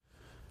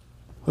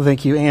Well,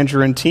 thank you,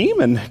 Andrew and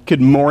team, and good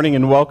morning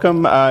and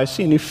welcome. I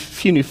see a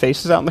few new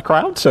faces out in the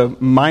crowd. So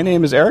my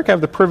name is Eric. I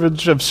have the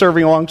privilege of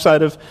serving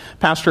alongside of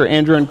Pastor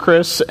Andrew and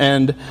Chris,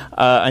 and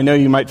I know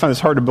you might find this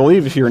hard to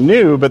believe if you're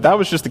new, but that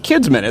was just the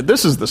Kids Minute.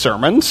 This is the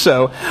sermon,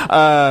 so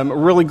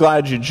really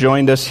glad you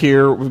joined us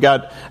here. We've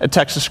got a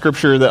text of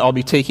Scripture that I'll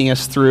be taking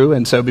us through,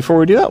 and so before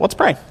we do that, let's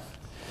pray.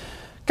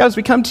 God, as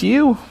we come to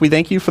you, we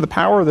thank you for the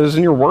power that is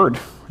in your word.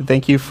 We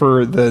thank you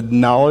for the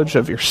knowledge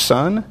of your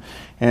Son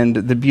and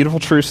the beautiful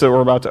truths that we're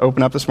about to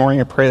open up this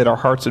morning. I pray that our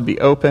hearts would be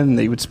open and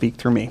that you would speak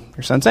through me. In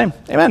your Son's name,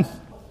 amen.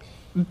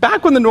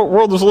 Back when the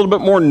world was a little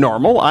bit more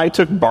normal, I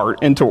took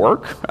BART into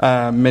work.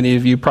 Many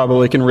of you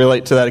probably can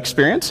relate to that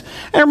experience.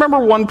 And I remember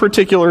one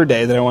particular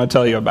day that I want to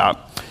tell you about.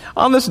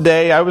 On this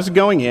day, I was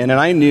going in, and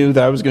I knew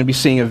that I was going to be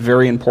seeing a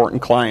very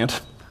important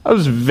client. I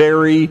was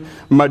very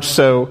much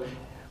so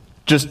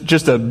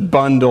just a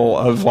bundle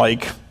of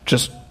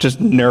just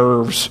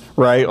nerves,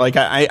 right? Like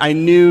I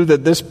knew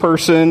that this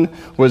person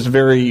was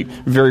very,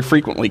 very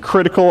frequently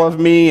critical of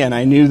me, and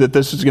I knew that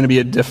this was going to be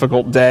a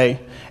difficult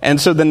day.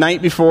 And so the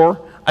night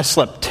before, I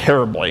slept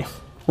terribly,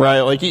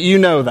 right? Like, you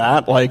know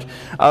that. Like,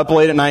 up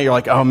late at night, you're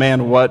like, oh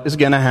man, what is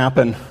going to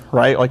happen,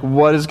 right? Like,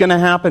 what is going to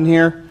happen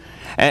here?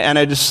 And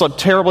I just slept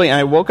terribly, and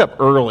I woke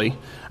up early.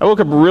 I woke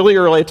up really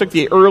early. I took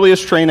the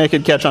earliest train I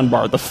could catch on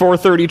BART, the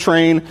 4:30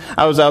 train.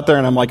 I was out there,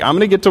 and I'm like, I'm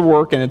going to get to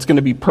work, and it's going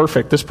to be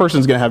perfect. This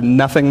person's going to have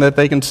nothing that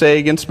they can say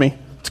against me.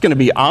 It's going to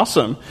be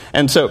awesome.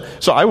 And so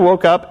I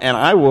woke up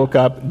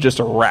just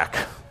a wreck.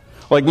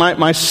 Like,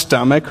 my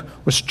stomach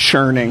was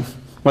churning.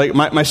 Like,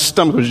 my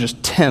stomach was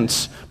just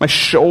tense. My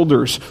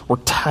shoulders were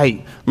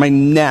tight. My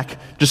neck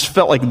just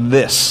felt like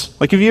this.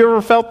 Like, have you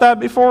ever felt that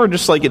before?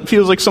 Just like it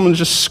feels like someone's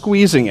just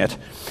squeezing it.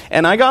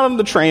 And I got on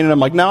the train, and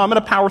I'm like, no, I'm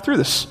going to power through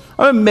this.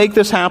 I'm going to make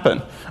this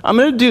happen. I'm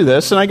going to do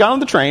this. And I got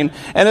on the train,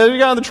 and as I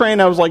got on the train,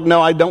 I was like,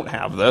 no, I don't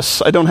have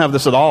this. I don't have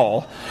this at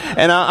all.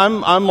 And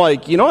I'm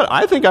like, you know what?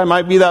 I think I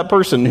might be that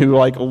person who,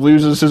 like,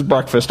 loses his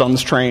breakfast on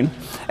this train.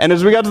 And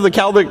as we got to the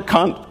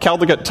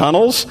Caldecott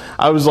tunnels,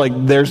 I was like,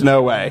 there's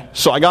no way.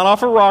 So I got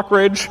off at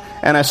Rockridge,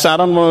 and I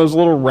sat on one of those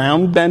little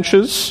round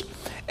benches,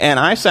 and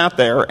I sat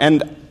there,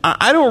 and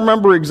I don't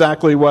remember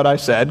exactly what I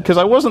said, because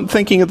I wasn't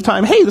thinking at the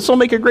time, hey, this will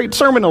make a great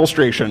sermon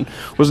illustration.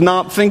 Was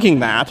not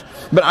thinking that.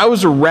 But I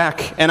was a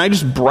wreck, and I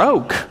just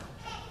broke.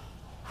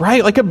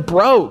 Right? Like, it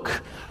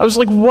broke. I was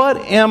like, what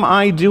am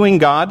I doing,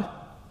 God?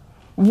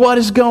 What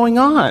is going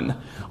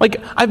on? Like,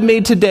 I've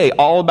made today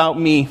all about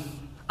me.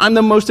 I'm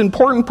the most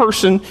important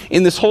person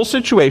in this whole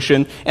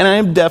situation, and I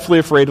am definitely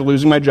afraid of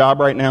losing my job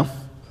right now.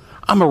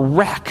 I'm a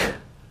wreck.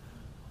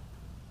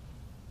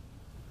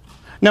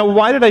 Now,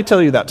 why did I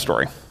tell you that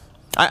story?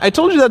 I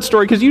told you that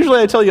story because usually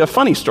I tell you a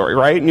funny story,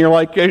 right? And you're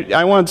like,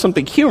 I wanted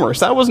something humorous.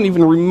 That wasn't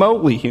even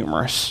remotely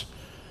humorous.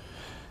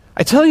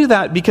 I tell you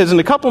that because in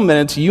a couple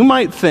minutes, you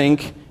might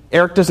think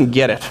Eric doesn't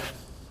get it.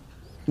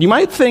 You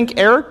might think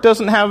Eric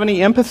doesn't have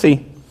any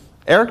empathy.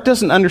 Eric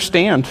doesn't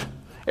understand.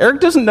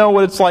 Eric doesn't know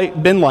what it's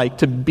been like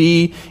to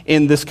be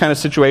in this kind of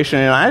situation.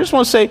 And I just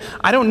want to say,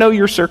 I don't know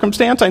your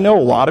circumstance. I know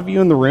a lot of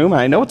you in the room,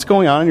 and I know what's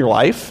going on in your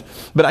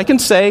life. But I can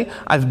say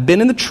I've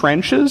been in the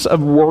trenches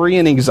of worry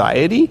and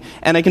anxiety,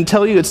 and I can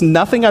tell you it's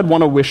nothing I'd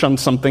want to wish on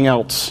someone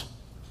else.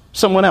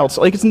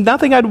 Like, it's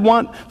nothing I'd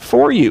want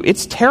for you.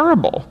 It's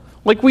terrible.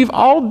 Like, we've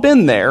all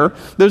been there.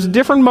 There's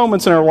different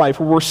moments in our life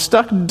where we're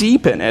stuck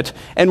deep in it,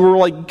 and we're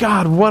like,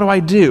 God, what do I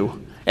do?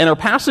 And our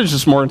passage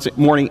this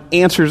morning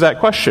answers that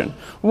question.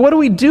 What do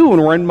we do when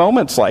we're in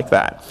moments like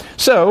that?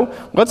 So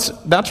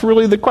that's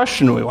really the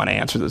question we want to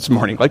answer this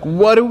morning. Like,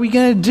 what are we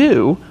going to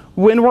do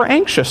when we're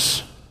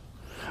anxious?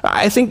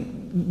 I think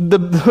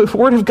the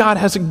Word of God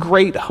has a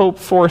great hope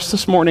for us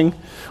this morning.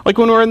 Like,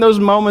 when we're in those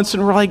moments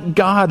and we're like,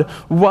 God,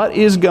 what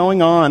is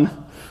going on?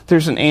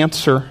 There's an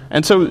answer.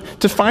 And so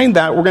to find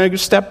that, we're going to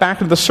step back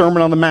to the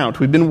Sermon on the Mount.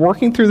 We've been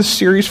working through the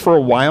series for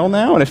a while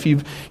now, and if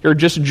you're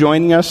just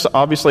joining us,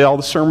 obviously all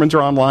the sermons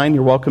are online.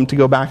 You're welcome to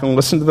go back and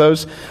listen to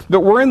those. But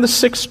we're in the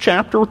 6th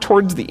chapter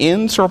towards the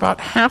end, so we're about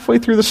halfway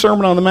through the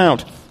Sermon on the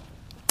Mount.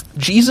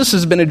 Jesus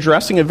has been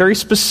addressing a very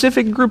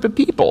specific group of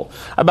people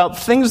about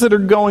things that are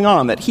going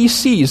on, that he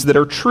sees that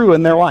are true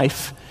in their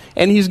life.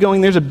 And he's going,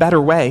 there's a better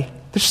way.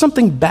 There's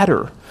something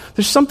better.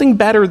 There's something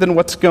better than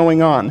what's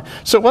going on.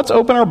 So let's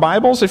open our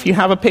Bibles. If you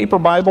have a paper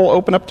Bible,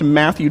 open up to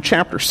Matthew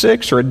chapter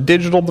 6 or a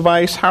digital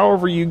device,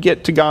 however you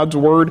get to God's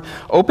Word.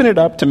 Open it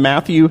up to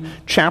Matthew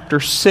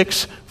chapter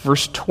 6,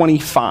 verse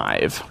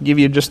 25. I'll give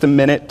you just a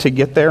minute to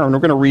get there, and we're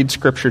going to read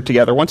Scripture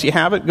together. Once you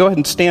have it, go ahead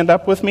and stand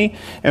up with me,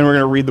 and we're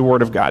going to read the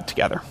Word of God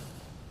together.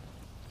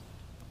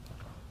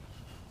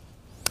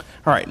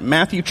 All right,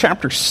 Matthew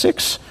chapter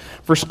 6,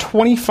 verse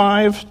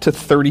 25 to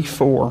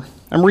 34.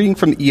 I'm reading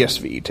from the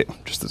ESV, too,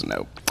 just as a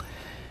note.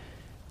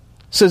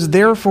 It says,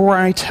 therefore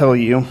I tell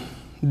you,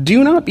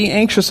 do not be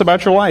anxious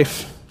about your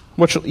life,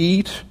 what you'll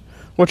eat,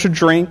 what you'll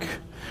drink,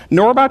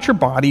 nor about your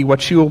body,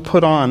 what you will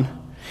put on.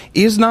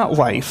 Is not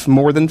life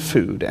more than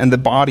food, and the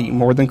body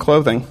more than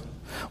clothing?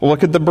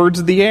 Look at the birds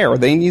of the air.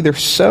 They neither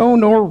sow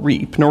nor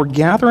reap, nor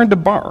gather into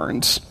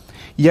barns,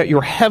 yet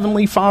your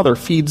heavenly Father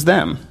feeds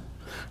them.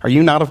 Are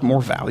you not of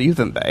more value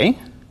than they?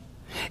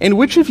 And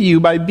which of you,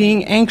 by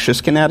being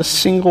anxious, can add a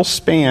single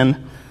span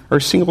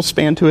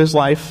to his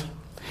life?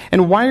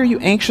 And why are you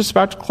anxious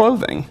about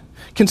clothing?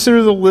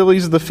 Consider the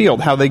lilies of the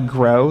field, how they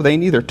grow. They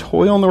neither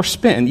toil nor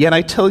spin. Yet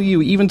I tell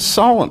you, even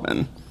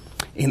Solomon,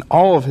 in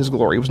all of his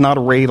glory, was not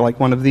arrayed like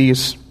one of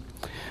these.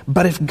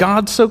 But if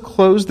God so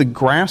clothes the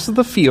grass of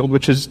the field,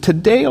 which is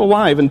today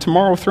alive and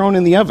tomorrow thrown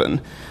in the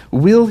oven,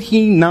 will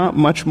he not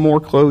much more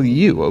clothe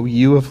you, O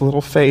you of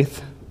little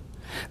faith?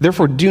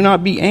 Therefore do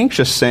not be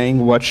anxious,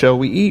 saying, what shall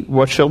we eat?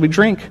 What shall we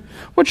drink?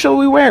 What shall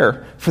we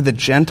wear? For the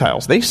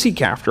Gentiles, they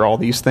seek after all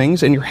these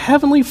things, and your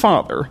heavenly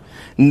Father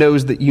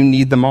knows that you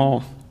need them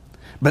all.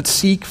 But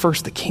seek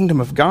first the kingdom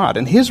of God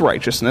and his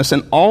righteousness,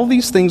 and all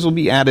these things will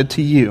be added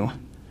to you.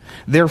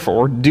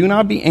 Therefore, do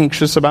not be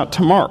anxious about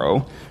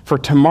tomorrow, for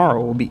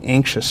tomorrow will be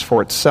anxious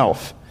for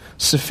itself.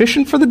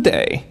 Sufficient for the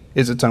day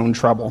is its own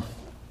trouble.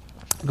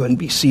 Go ahead and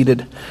be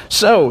seated.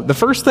 So, the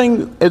first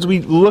thing as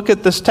we look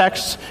at this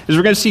text is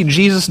we're going to see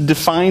Jesus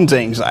defines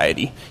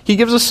anxiety. He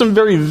gives us some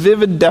very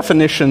vivid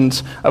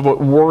definitions of what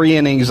worry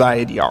and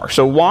anxiety are.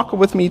 So walk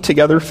with me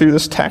together through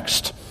this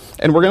text,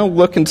 and we're going to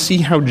look and see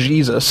how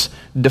Jesus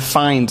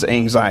defines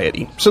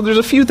anxiety. So there's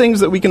a few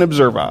things that we can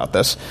observe about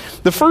this.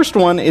 The first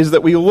one is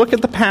that we look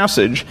at the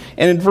passage,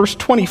 and in verse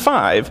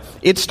 25,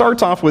 it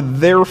starts off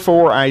with,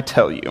 therefore I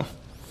tell you.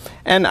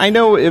 And I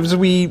know as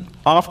we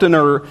often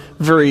are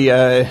very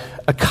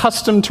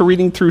accustomed to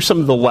reading through some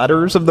of the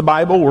letters of the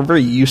Bible, we're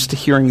very used to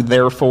hearing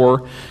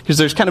therefore, because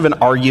there's kind of an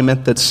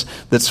argument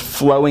that's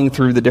flowing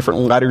through the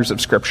different letters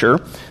of Scripture.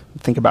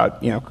 Think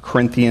about,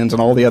 Corinthians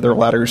and all the other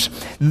letters.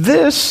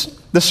 The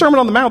Sermon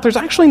on the Mount, there's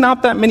actually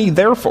not that many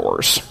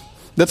therefores.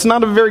 That's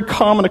not a very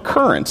common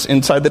occurrence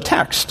inside the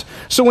text.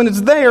 So when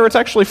it's there, it's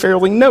actually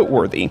fairly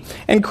noteworthy.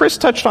 And Chris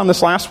touched on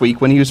this last week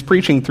when he was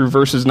preaching through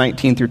verses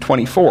 19 through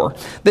 24,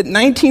 that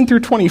 19 through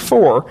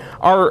 24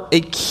 are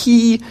a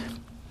key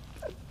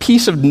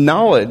piece of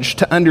knowledge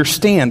to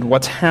understand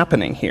what's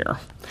happening here.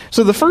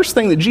 So the first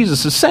thing that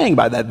Jesus is saying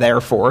by that,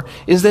 therefore,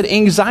 is that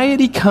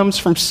anxiety comes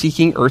from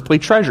seeking earthly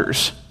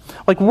treasures.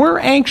 Like, we're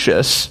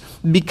anxious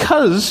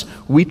because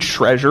we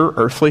treasure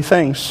earthly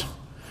things.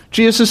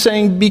 Jesus is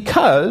saying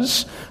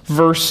because,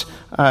 verse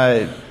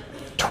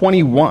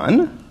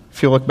 21,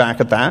 if you look back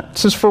at that, it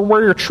says, for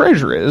where your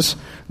treasure is,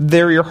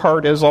 there your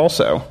heart is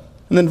also.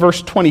 And then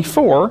verse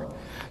 24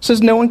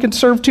 says, no one can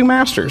serve two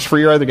masters, for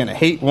you're either going to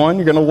hate one,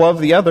 you're going to love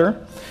the other,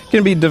 you're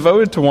going to be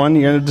devoted to one,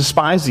 you're going to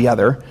despise the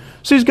other.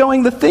 So he's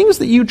going, the things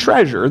that you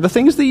treasure, the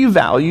things that you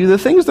value, the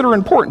things that are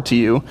important to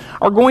you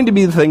are going to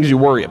be the things you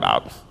worry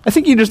about. I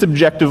think you just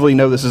objectively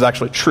know this is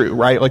actually true,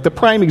 right? Like the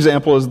prime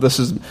example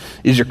is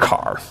your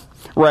car.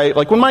 Right?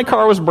 Like when my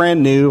car was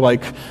brand new,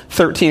 like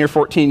 13 or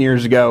 14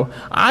 years ago,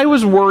 I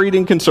was worried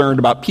and concerned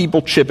about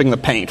people chipping the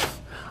paint.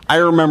 I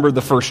remember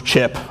the first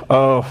chip.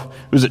 Oh,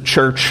 it was at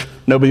church.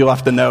 Nobody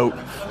left a note.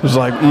 It was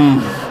like,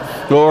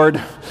 Lord,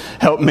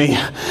 help me.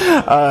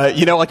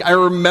 I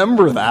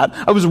remember that.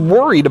 I was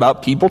worried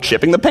about people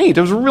chipping the paint.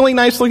 It was a really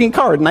nice looking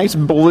car, nice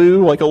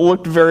blue, like it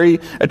looked very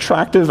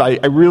attractive. I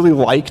really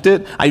liked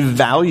it.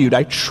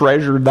 I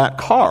treasured that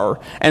car.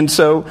 And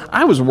so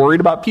I was worried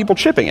about people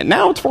chipping it.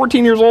 Now it's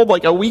 14 years old,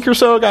 like a week or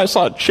so ago, I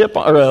saw a chip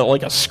or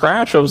like a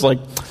scratch. I was like,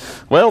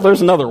 well,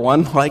 there's another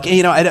one. Like,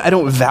 I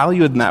don't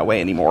value it in that way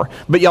anymore.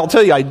 But I'll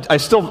tell you, I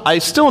still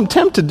am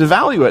tempted to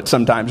value it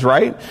sometimes,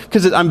 right?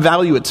 Because I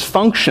value its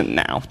function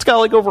now. It's got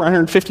like over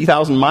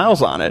 150,000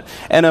 miles on it.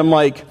 And I'm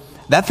like,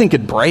 that thing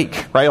could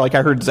break, right? Like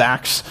I heard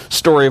Zach's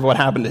story of what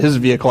happened to his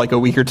vehicle like a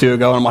week or two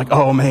ago. And I'm like,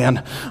 oh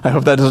man, I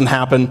hope that doesn't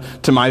happen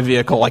to my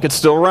vehicle. Like it's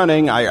still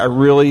running. I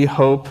really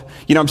hope,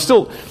 I'm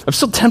still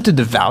tempted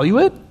to value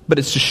it, but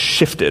it's just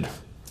shifted.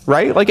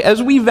 Right? Like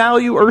as we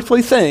value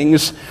earthly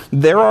things,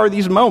 there are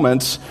these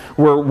moments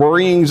where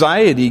worry and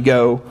anxiety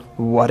go,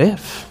 what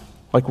if?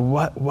 Like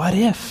what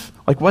if?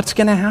 Like what's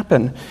going to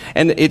happen?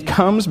 And it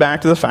comes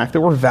back to the fact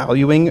that we're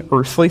valuing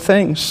earthly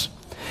things.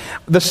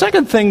 The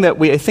second thing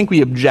that I think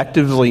we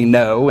objectively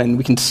know, and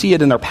we can see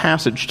it in our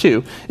passage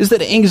too, is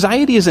that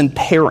anxiety is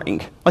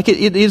impairing. Like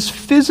it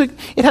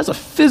has a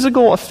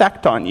physical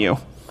effect on you.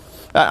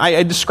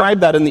 I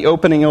described that in the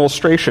opening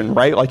illustration,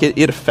 right? Like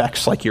it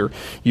affects like your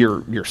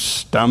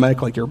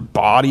stomach, like your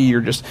body,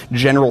 your just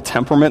general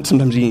temperament.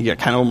 Sometimes you can get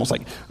kind of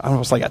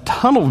almost like a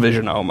tunnel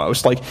vision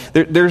almost. Like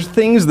there's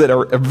things that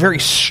are very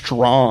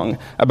strong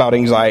about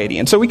anxiety.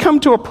 And so we come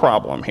to a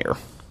problem here.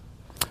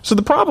 So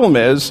the problem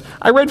is,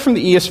 I read from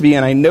the ESV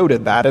and I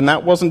noted that, and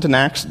that wasn't an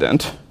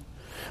accident.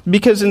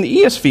 Because in the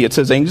ESV it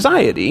says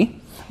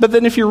anxiety, but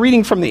then if you're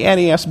reading from the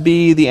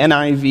NASB, the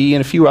NIV,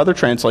 and a few other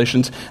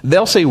translations,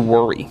 they'll say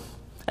worry.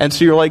 And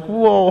so you're like,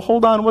 well,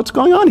 hold on, what's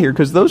going on here?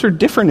 Because those are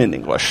different in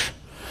English.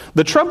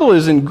 The trouble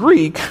is in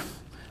Greek,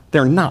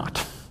 they're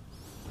not.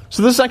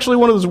 So this is actually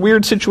one of those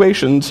weird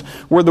situations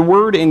where the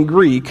word in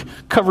Greek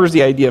covers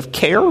the idea of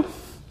care,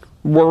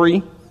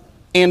 worry,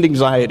 and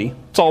anxiety.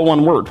 It's all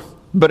one word.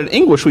 But in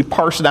English, we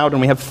parse it out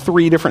and we have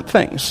three different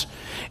things.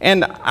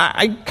 And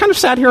I kind of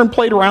sat here and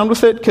played around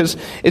with it because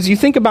as you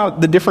think about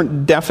the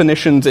different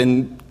definitions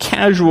in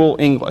casual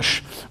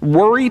English,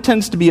 worry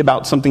tends to be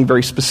about something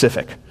very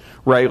specific,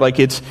 right? Like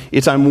it's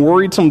I'm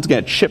worried someone's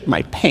going to chip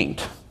my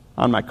paint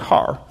on my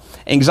car.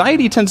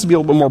 Anxiety tends to be a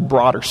little bit more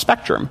broader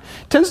spectrum.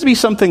 It tends to be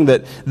something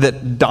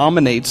that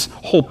dominates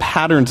whole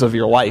patterns of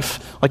your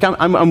life. Like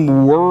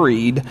I'm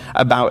worried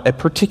about a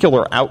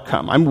particular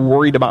outcome. I'm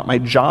worried about my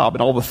job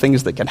and all the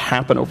things that can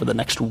happen over the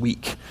next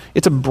week.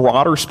 It's a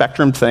broader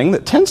spectrum thing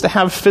that tends to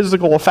have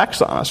physical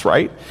effects on us,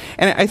 right?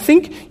 And I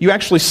think you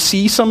actually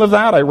see some of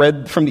that. I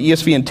read from the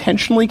ESV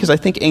intentionally because I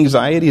think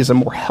anxiety is a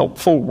more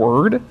helpful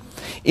word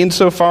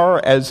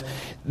insofar as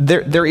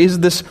there is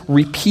this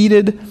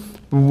repeated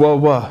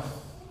whoa.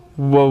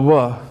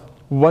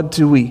 What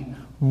do we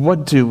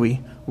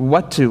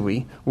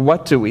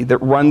that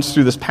runs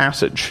through this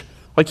passage.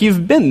 Like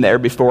you've been there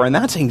before, and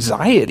that's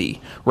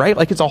anxiety, right?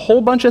 Like it's a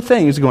whole bunch of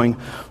things going,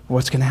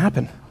 what's going to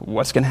happen?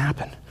 What's going to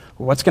happen?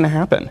 What's going to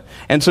happen?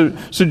 And so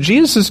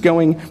Jesus is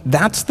going,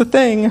 that's the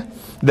thing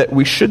that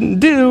we shouldn't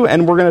do,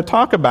 and we're going to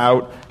talk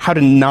about how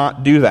to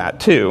not do that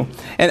too.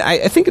 And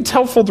I think it's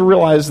helpful to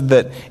realize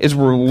that as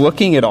we're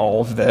looking at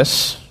all of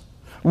this,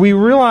 we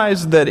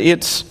realize that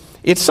it's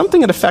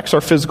something that affects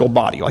our physical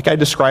body. Like I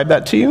described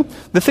that to you.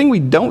 The thing we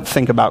don't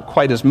think about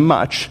quite as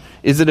much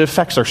is that it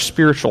affects our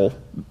spiritual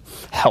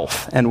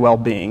health and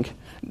well-being.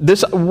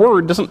 This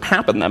word doesn't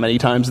happen that many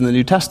times in the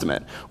New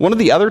Testament. One of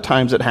the other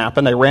times it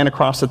happened, I ran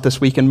across it this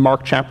week in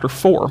Mark chapter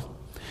 4.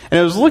 And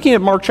I was looking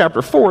at Mark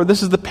chapter 4.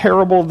 This is the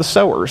parable of the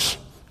sowers.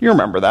 You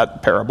remember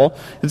that parable.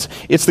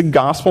 It's the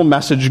gospel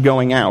message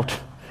going out.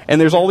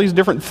 And there's all these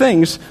different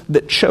things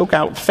that choke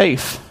out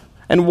faith.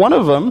 And one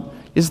of them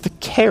is the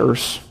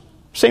cares.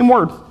 Same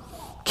word.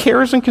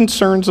 Cares and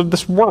concerns of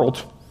this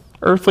world.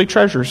 Earthly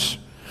treasures.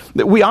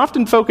 We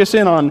often focus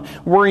in on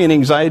worry and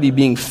anxiety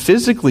being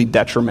physically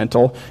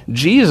detrimental.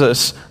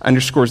 Jesus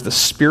underscores the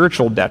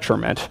spiritual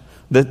detriment,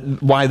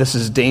 why this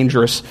is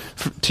dangerous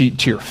to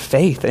your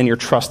faith and your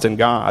trust in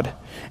God.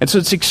 And so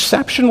it's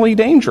exceptionally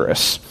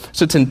dangerous.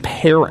 So it's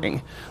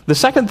impairing. The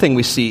second thing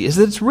we see is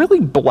that it's really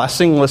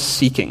blessingless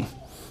seeking.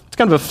 It's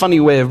kind of a funny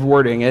way of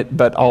wording it,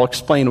 but I'll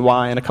explain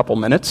why in a couple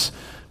minutes.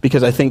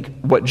 Because I think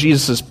what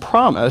Jesus is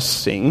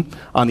promising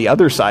on the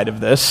other side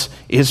of this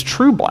is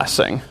true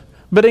blessing.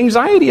 But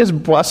anxiety is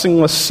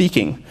blessingless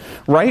seeking,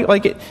 right?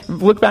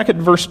 Look back at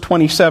verse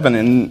 27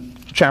 in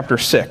chapter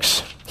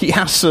 6. He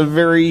asks a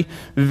very,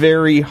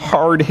 very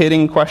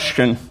hard-hitting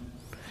question.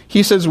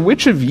 He says,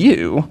 which of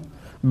you,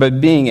 by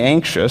being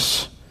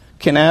anxious,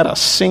 can add a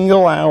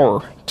single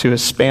hour to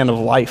his span of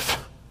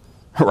life?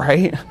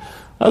 Right?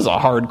 That's a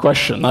hard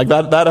question. Like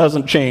that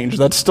hasn't changed.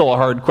 That's still a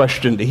hard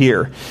question to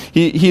hear.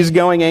 He's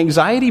going,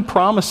 anxiety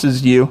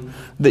promises you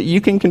that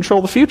you can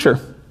control the future.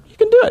 You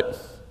can do it.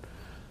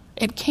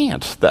 It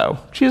can't, though.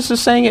 Jesus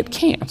is saying it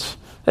can't.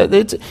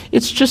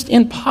 It's just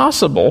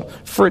impossible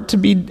for it to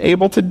be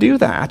able to do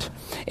that.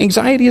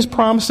 Anxiety is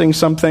promising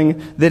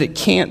something that it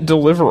can't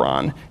deliver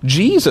on.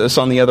 Jesus,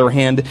 on the other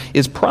hand,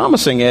 is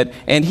promising it,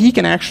 and he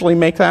can actually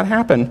make that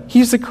happen.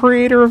 He's the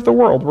creator of the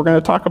world. We're going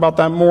to talk about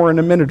that more in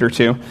a minute or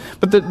two.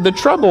 But the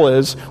trouble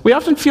is, we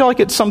often feel like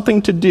it's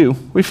something to do.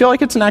 We feel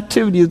like it's an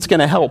activity that's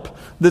going to help,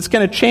 that's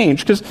going to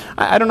change. Because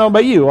I don't know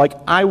about you,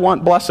 I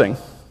want blessing,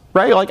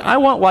 right? I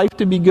want life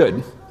to be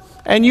good.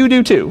 And you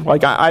do too.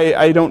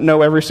 I don't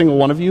know every single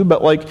one of you,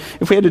 but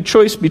if we had a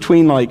choice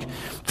between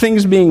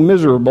things being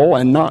miserable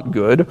and not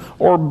good,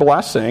 or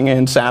blessing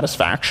and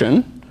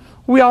satisfaction,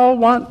 we all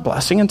want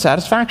blessing and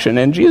satisfaction.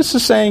 And Jesus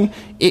is saying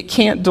it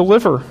can't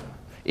deliver.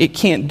 It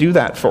can't do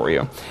that for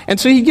you. And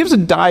so he gives a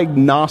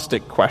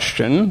diagnostic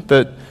question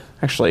that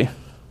actually,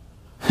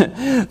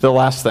 the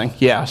last thing,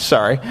 we'll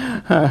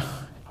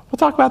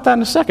talk about that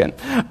in a second.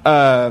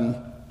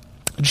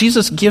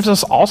 Jesus gives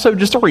us also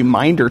just a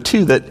reminder,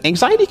 too, that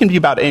anxiety can be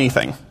about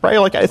anything,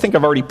 right? I think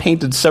I've already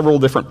painted several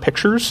different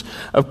pictures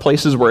of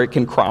places where it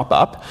can crop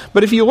up.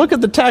 But if you look at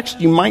the text,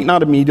 you might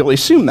not immediately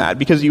assume that,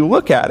 because you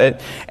look at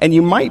it and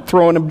you might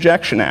throw an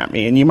objection at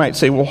me, and you might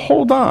say, well,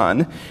 hold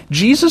on.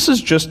 Jesus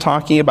is just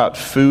talking about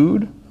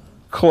food,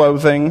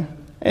 clothing,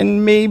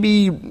 and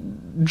maybe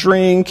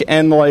drink,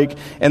 and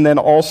then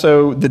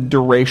also the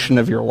duration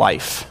of your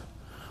life.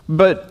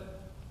 But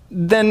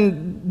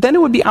then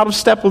it would be out of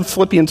step with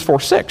Philippians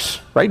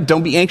 4:6, right?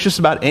 Don't be anxious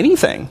about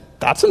anything.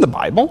 That's in the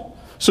Bible.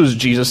 So is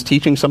Jesus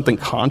teaching something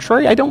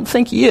contrary? I don't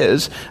think he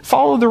is.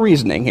 Follow the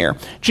reasoning here.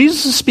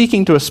 Jesus is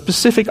speaking to a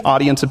specific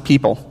audience of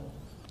people.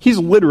 He's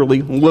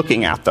literally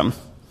looking at them.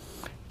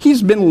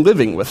 He's been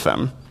living with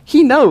them.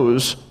 He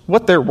knows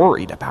what they're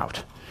worried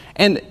about.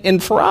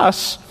 And for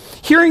us,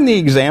 hearing the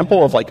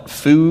example of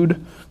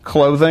food,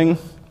 clothing,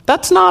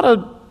 that's not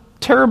a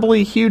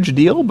terribly huge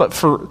deal, but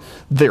for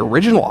the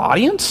original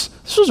audience,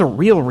 this was a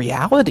real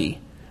reality,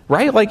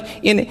 right?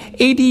 In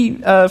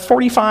AD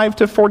 45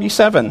 to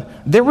 47,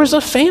 there was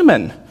a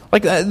famine.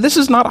 This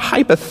is not a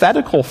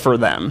hypothetical for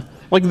them.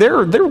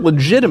 They're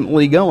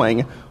legitimately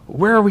going,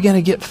 where are we going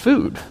to get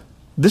food?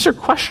 These are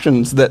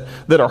questions that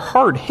are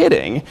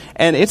hard-hitting,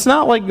 and it's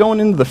not like going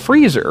into the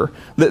freezer.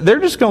 They're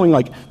just going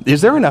like,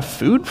 is there enough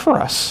food for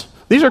us?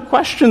 These are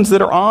questions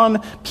that are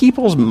on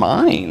people's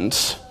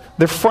minds.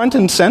 They're front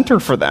and center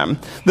for them.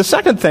 The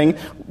second thing,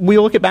 we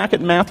look back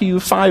at Matthew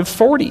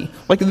 5:40.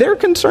 Like, they're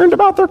concerned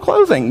about their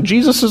clothing.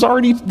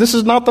 This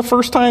is not the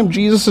first time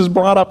Jesus has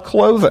brought up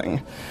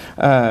clothing.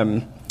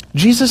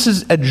 Jesus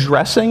is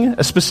addressing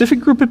a specific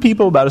group of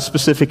people about a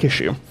specific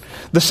issue.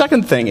 The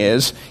second thing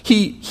is,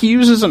 he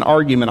uses an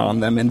argument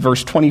on them in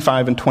verse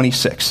 25 and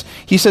 26.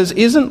 He says,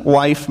 isn't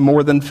life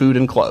more than food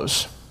and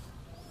clothes?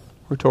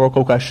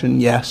 Rhetorical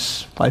question,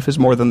 yes, life is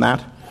more than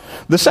that.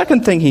 The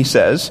second thing he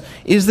says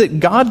is that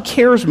God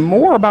cares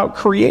more about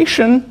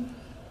creation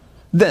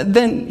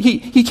than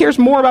he cares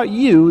more about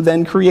you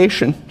than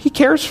creation. He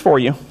cares for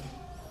you.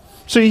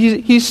 So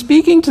he's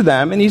speaking to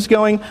them, and he's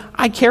going,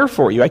 I care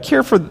for you. I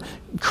care for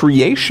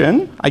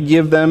creation. I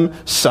give them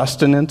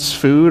sustenance,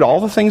 food, all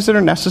the things that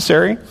are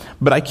necessary,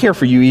 but I care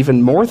for you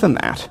even more than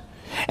that.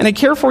 And I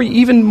care for you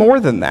even more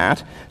than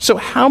that. So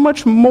how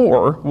much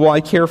more will I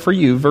care for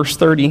you? Verse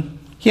 30.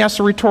 He asks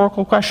a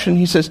rhetorical question.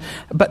 He says,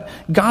 but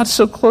God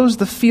so clothes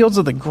the fields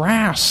of the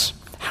grass.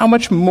 How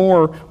much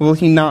more will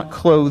he not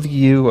clothe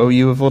you, O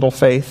you of little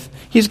faith?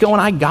 He's going,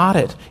 I got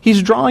it.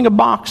 He's drawing a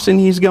box, and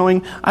he's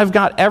going, I've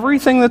got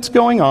everything that's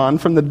going on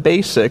from the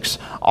basics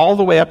all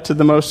the way up to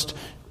the most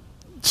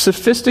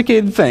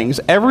sophisticated things.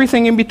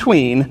 Everything in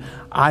between,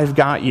 I've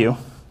got you.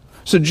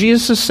 So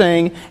Jesus is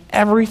saying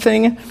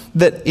everything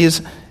that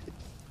is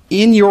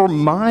in your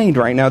mind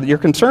right now that you're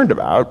concerned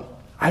about,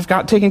 I've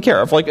got taken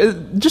care of. Like,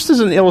 just as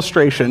an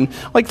illustration,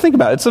 like, think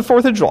about it. It's the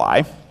 4th of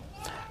July.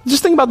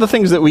 Just think about the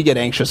things that we get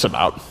anxious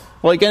about.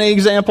 Like, an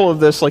example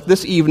of this, like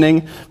this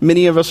evening,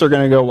 many of us are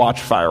going to go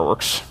watch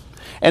fireworks.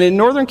 And in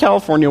Northern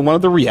California, one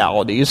of the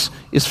realities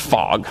is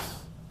fog.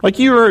 Like,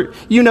 you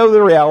know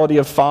the reality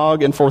of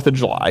fog and 4th of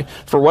July.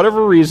 For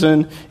whatever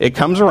reason, it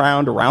comes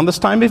around this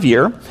time of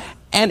year,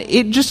 and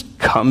it just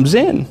comes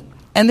in.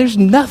 And there's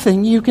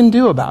nothing you can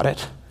do about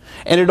it.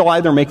 And it'll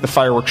either make the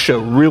fireworks show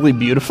really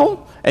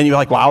beautiful, and you're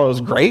like, wow, it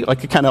was great.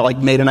 Like, it kind of like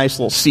made a nice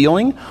little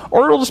ceiling.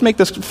 Or it'll just make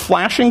this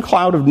flashing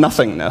cloud of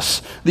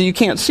nothingness that you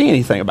can't see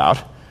anything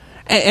about.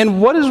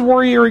 And what does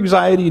worry or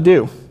anxiety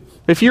do?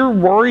 If you're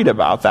worried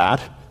about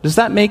that, does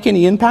that make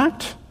any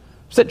impact?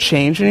 Does that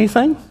change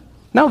anything?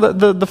 No,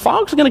 the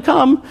fog's going to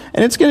come,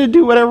 and it's going to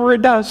do whatever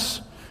it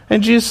does.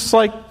 And Jesus is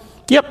like,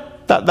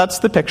 yep, that's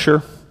the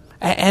picture.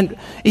 And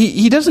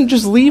he doesn't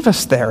just leave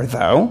us there,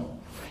 though.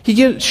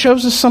 He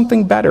shows us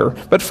something better.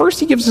 But first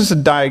he gives us a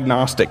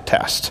diagnostic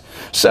test.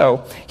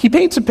 So he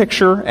paints a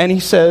picture and he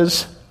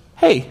says,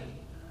 hey,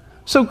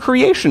 so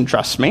creation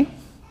trusts me.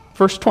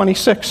 Verse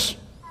 26.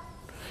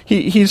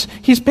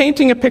 He's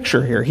painting a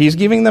picture here. He's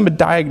giving them a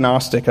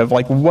diagnostic of,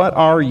 like, what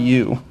are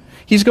you?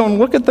 He's going,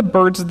 look at the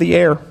birds of the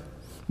air.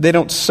 They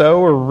don't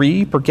sow or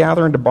reap or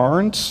gather into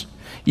barns,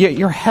 yet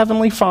your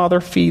heavenly Father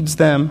feeds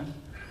them.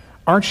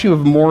 Aren't you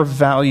of more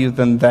value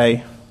than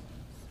they?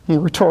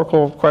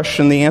 Rhetorical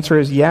question, the answer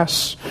is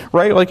yes,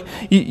 right? Like,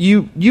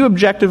 you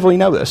objectively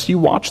know this. You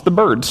watch the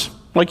birds.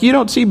 Like, you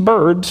don't see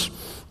birds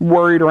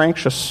worried or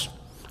anxious.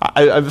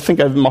 I think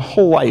my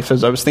whole life,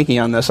 as I was thinking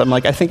on this, I'm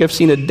like, I think I've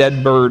seen a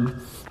dead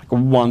bird like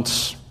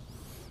once.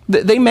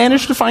 They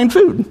manage to find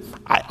food.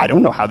 I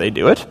don't know how they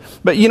do it.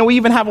 But, we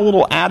even have a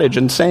little adage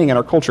and saying in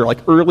our culture, like,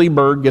 early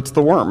bird gets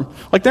the worm.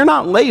 Like, they're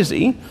not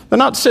lazy. They're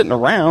not sitting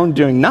around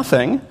doing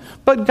nothing.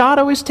 But God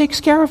always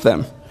takes care of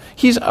them.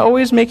 He's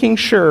always making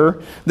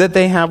sure that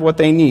they have what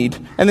they need.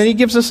 And then he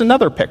gives us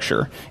another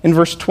picture in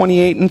verse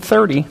 28 and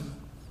 30.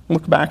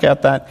 Look back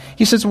at that.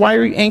 He says, why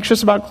are you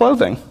anxious about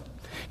clothing?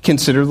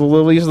 Consider the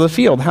lilies of the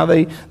field, how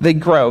they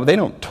grow. They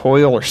don't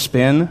toil or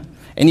spin.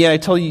 And yet I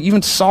tell you,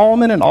 even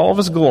Solomon in all of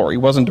his glory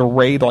wasn't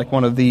arrayed like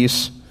one of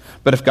these.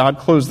 But if God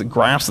clothes the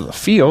grass of the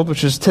field,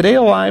 which is today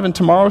alive and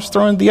tomorrow is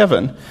thrown into the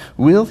oven,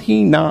 will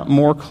he not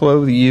more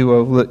clothe you,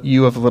 O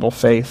you of little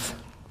faith?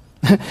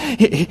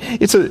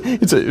 It's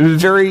a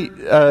very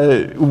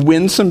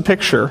winsome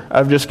picture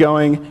of just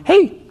going,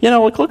 hey,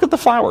 look at the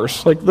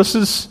flowers. Like, this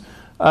is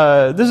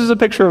a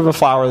picture of a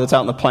flower that's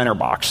out in the planter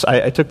box.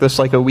 I took this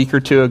like a week or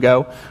two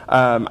ago.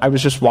 I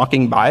was just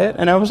walking by it,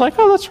 and I was like,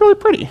 oh, that's really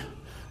pretty.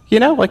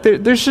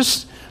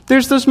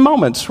 There's those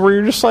moments where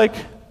you're just like,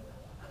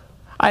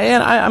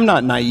 I'm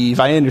not naive.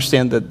 I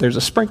understand that there's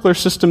a sprinkler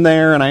system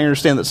there, and I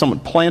understand that someone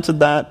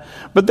planted that.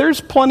 But there's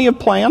plenty of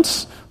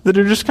plants that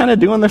are just kind of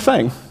doing their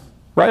thing.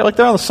 Right? Like,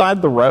 they're on the side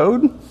of the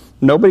road.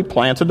 Nobody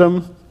planted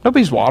them.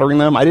 Nobody's watering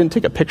them. I didn't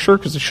take a picture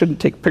because I shouldn't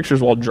take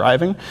pictures while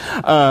driving.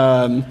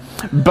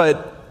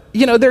 But,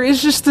 there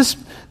is just this,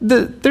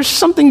 there's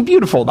something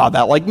beautiful about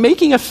that. Like,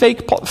 making a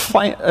fake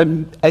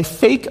plant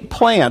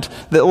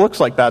that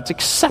looks like that's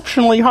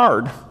exceptionally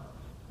hard.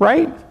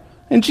 Right?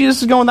 And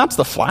Jesus is going, that's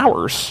the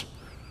flowers.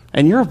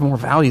 And you're of more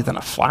value than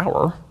a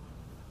flower.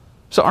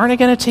 So aren't I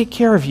going to take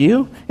care of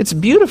you? It's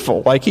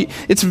beautiful. Like,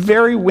 it's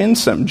very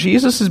winsome.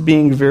 Jesus is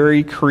being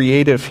very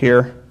creative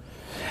here.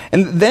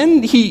 And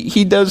then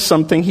he does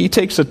something. He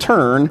takes a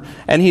turn,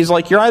 and he's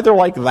like, you're either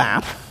like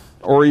that,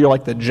 or are you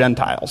like the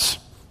Gentiles?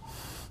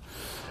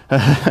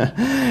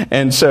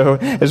 And so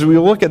as we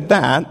look at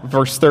that,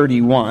 verse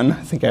 31, I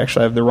think I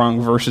actually have the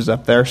wrong verses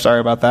up there. Sorry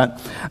about that.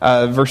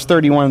 Verse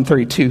 31 and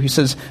 32, he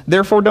says,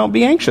 "Therefore don't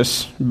be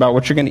anxious about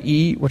what you're going to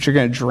eat, what you're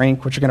going to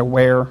drink, what you're going to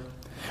wear.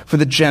 For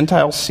the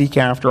Gentiles seek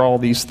after all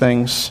these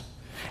things,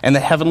 and the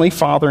Heavenly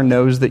Father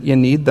knows that you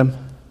need them."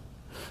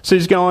 So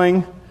he's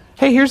going,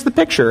 hey, here's the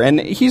picture. And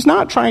he's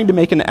not trying to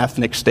make an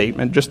ethnic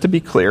statement, just to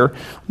be clear.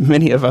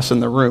 Many of us in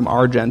the room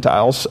are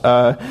Gentiles.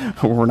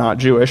 We're not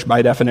Jewish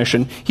by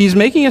definition. He's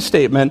making a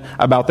statement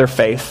about their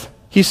faith.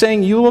 He's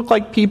saying, you look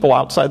like people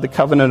outside the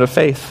covenant of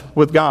faith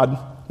with God.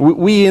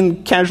 We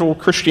in casual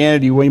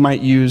Christianity, we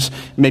might use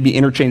maybe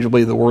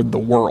interchangeably the word the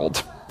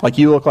world. Like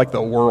you look like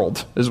the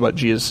world is what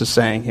Jesus is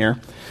saying here.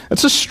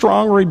 It's a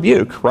strong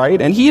rebuke,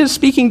 right? And he is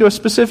speaking to a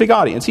specific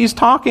audience. He's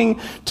talking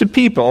to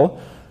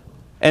people,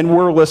 and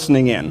we're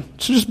listening in.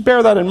 So just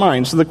bear that in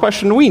mind. So the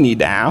question we need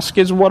to ask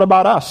is, what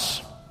about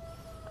us?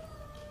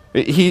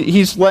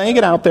 He's laying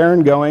it out there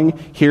and going,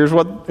 here's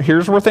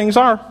where things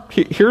are.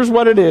 Here's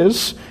what it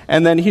is.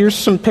 And then here's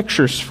some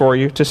pictures for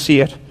you to see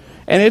it.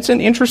 And it's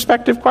an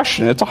introspective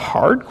question. It's a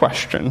hard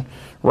question,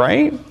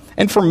 right?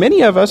 And for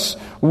many of us,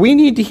 we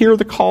need to hear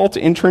the call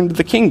to enter into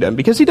the kingdom,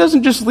 because he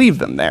doesn't just leave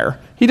them there.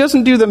 He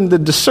doesn't do them the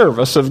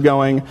disservice of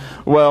going,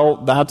 well,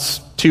 that's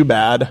too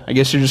bad. I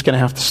guess you're just going to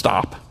have to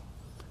stop.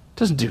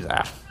 Doesn't do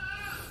that,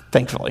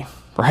 thankfully,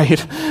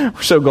 right?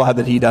 We're so glad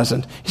that he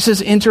doesn't. He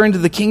says, enter into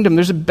the kingdom.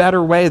 There's a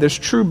better way. There's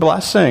true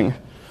blessing.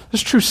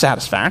 There's true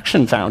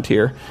satisfaction found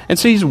here. And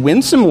so he's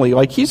winsomely,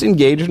 like he's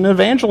engaged in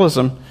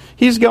evangelism.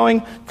 He's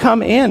going,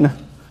 come in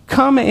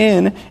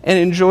and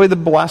enjoy the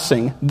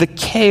blessing, the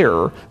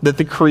care that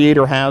the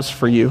Creator has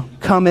for you.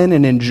 Come in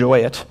and enjoy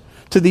it.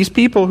 To these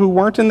people who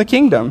weren't in the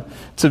kingdom,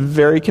 it's a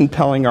very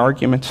compelling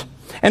argument.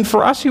 And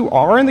for us who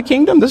are in the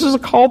kingdom, this is a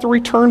call to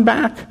return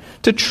back,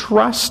 to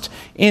trust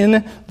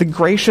in the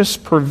gracious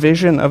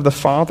provision of the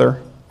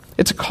Father.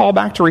 It's a call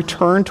back to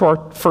return to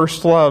our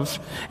first love.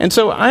 And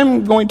so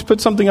I'm going to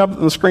put something up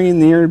on the screen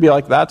here and be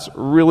like, that's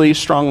really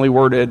strongly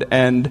worded,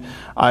 and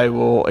I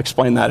will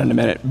explain that in a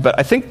minute. But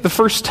I think the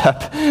first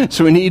step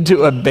is we need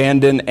to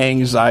abandon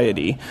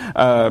anxiety.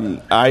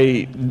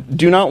 I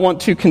do not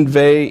want to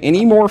convey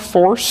any more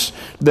force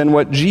than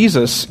what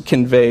Jesus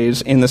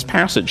conveys in this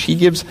passage. He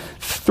gives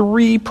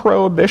 3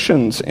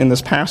 prohibitions in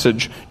this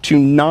passage to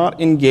not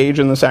engage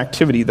in this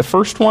activity. The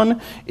first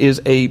one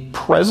is a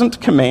present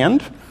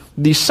command.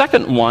 The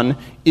second one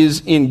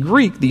is, in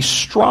Greek, the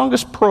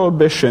strongest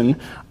prohibition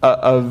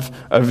of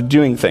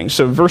doing things.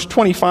 So verse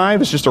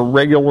 25 is just a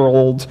regular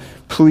old,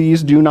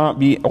 please do not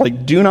be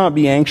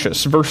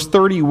anxious. Verse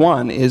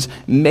 31 is,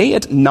 may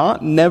it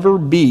not never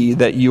be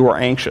that you are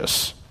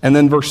anxious. And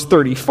then verse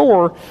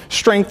 34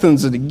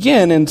 strengthens it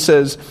again and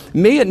says,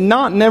 may it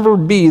not never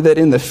be that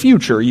in the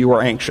future you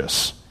are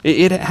anxious.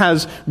 It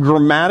has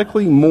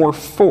grammatically more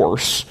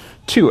force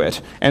to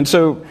it. And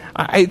so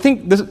I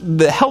think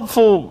the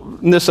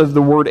helpfulness of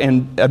the word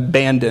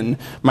abandon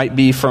might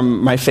be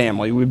from my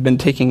family. We've been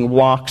taking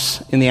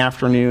walks in the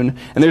afternoon,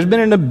 and there's been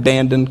an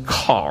abandoned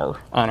car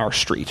on our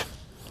street.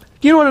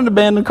 Do you know what an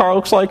abandoned car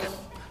looks like? It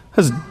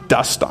has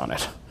dust on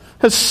it.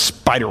 It has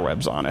spider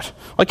webs on it.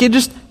 Like, it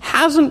just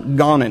hasn't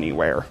gone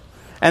anywhere.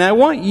 And I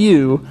want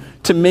you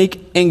to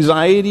make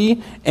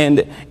anxiety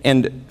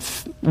and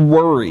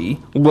worry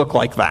look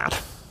like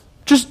that.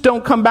 Just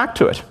don't come back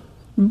to it.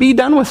 Be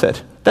done with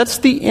it. That's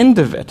the end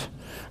of it.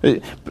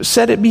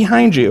 Set it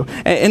behind you.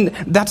 And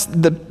that's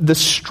the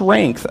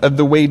strength of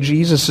the way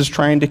Jesus is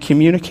trying to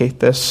communicate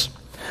this.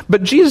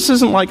 But Jesus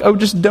isn't like, oh,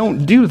 just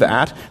don't do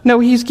that. No,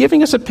 he's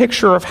giving us a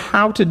picture of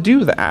how to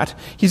do that.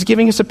 He's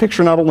giving us a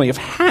picture not only of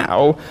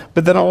how,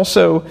 but then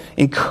also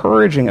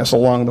encouraging us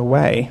along the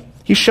way.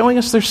 He's showing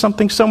us there's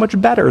something so much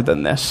better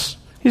than this.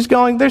 He's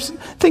going,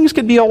 things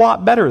could be a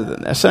lot better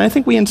than this. And I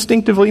think we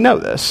instinctively know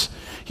this.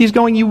 He's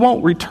going, you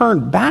won't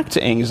return back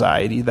to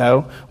anxiety,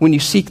 though, when you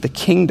seek the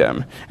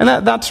kingdom. And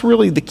that's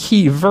really the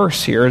key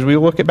verse here as we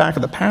look back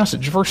at the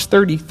passage. Verse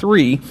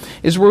 33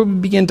 is where we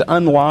begin to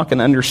unlock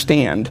and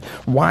understand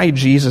why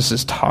Jesus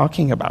is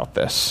talking about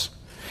this.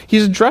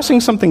 He's addressing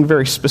something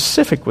very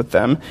specific with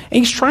them, and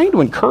he's trying to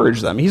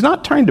encourage them. He's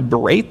not trying to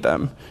berate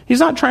them. He's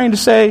not trying to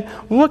say,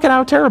 look at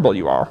how terrible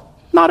you are.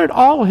 Not at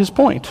all his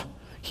point.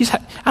 He's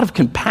out of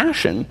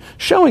compassion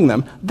showing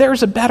them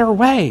there's a better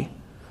way.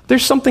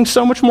 There's something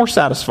so much more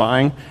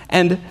satisfying,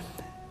 and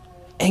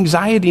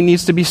anxiety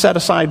needs to be set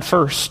aside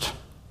first.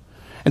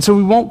 And so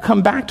we won't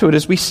come back to it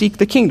as we seek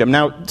the kingdom.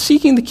 Now,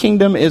 seeking the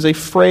kingdom is a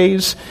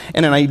phrase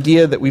and an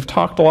idea that we've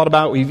talked a lot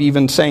about. We've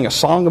even sang a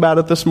song about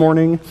it this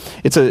morning.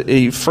 It's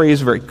a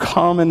phrase very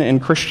common in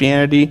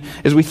Christianity.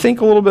 As we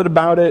think a little bit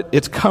about it,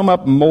 it's come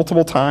up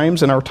multiple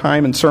times in our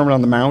time in Sermon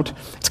on the Mount.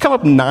 It's come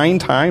up 9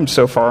 times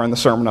so far in the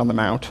Sermon on the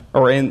Mount,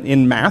 or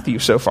in Matthew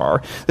so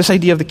far. This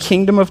idea of the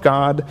kingdom of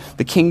God,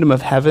 the kingdom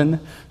of heaven,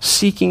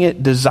 seeking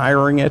it,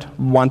 desiring it,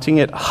 wanting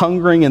it,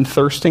 hungering and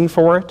thirsting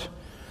for it.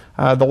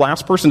 The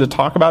last person to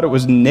talk about it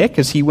was Nick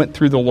as he went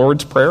through the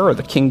Lord's Prayer, or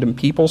the Kingdom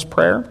People's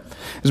Prayer.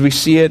 As we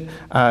see it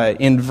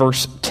in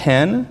verse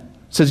 10,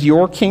 It says,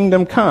 your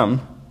kingdom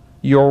come,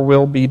 your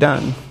will be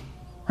done.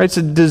 Right? It's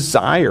a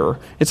desire.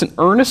 It's an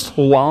earnest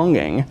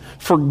longing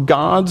for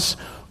God's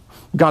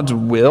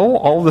will,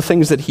 all the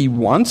things that he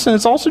wants, and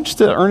it's also just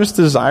an earnest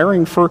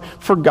desiring for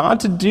God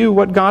to do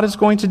what God is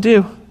going to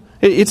do.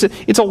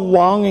 It's a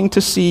longing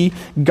to see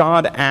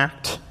God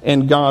act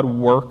and God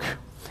work.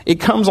 It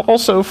comes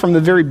also from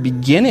the very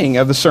beginning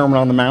of the Sermon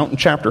on the Mount in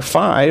chapter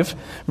 5,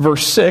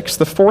 verse 6,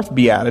 the fourth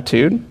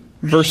beatitude.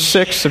 Verse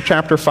 6 of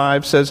chapter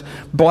 5 says,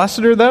 blessed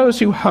are those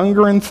who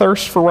hunger and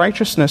thirst for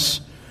righteousness,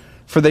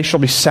 for they shall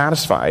be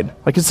satisfied.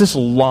 Like, it's this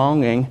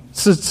longing,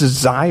 it's this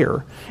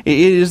desire. It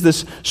is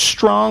this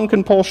strong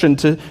compulsion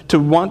to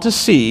want to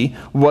see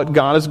what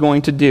God is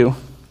going to do.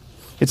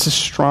 It's a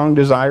strong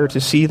desire to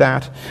see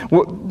that.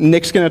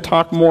 Nick's going to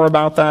talk more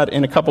about that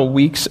in a couple of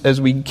weeks as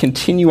we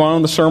continue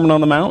on the Sermon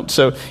on the Mount.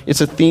 So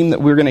it's a theme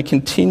that we're going to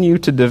continue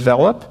to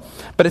develop.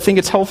 But I think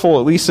it's helpful,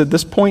 at least at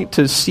this point,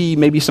 to see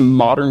maybe some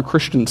modern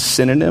Christian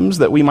synonyms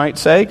that we might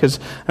say, because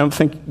I don't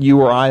think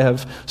you or I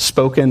have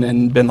spoken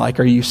and been like,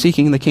 are you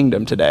seeking the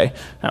kingdom today?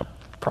 Now,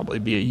 probably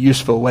be a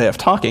useful way of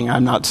talking.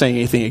 I'm not saying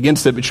anything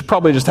against it, but you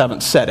probably just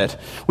haven't said it.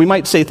 We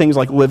might say things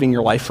like living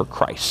your life for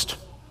Christ.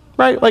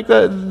 Right? Like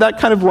that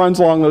kind of runs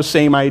along those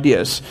same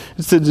ideas.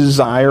 It's a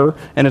desire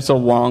and it's a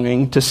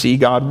longing to see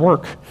God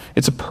work.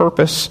 It's a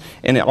purpose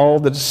in all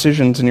the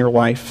decisions in your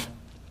life.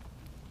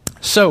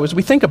 So as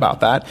we think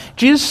about that,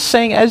 Jesus is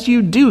saying as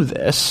you do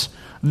this,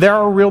 there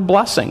are real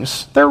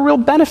blessings. There are real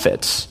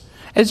benefits.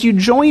 As you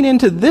join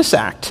into this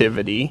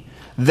activity,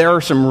 there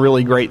are some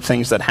really great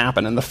things that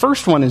happen. And the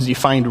first one is you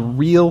find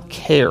real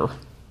care.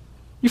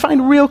 You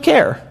find real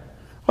care.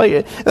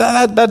 Like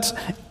that's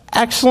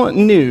excellent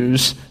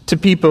news to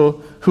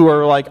people who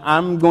are like,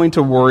 I'm going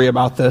to worry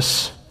about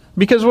this.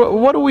 Because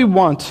what do we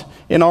want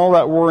in all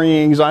that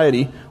worrying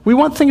anxiety? We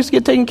want things to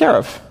get taken care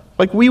of.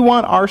 Like, we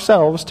want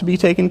ourselves to be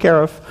taken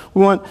care of.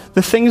 We want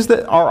the things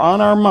that are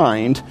on our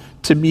mind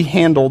to be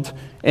handled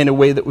in a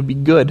way that would be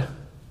good.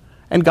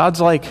 And God's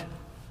like,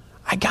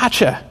 I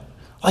gotcha.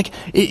 Like,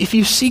 if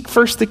you seek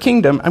first the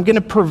kingdom, I'm going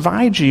to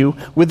provide you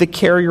with the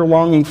care you're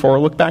longing for.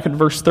 Look back at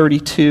verse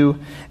 32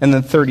 and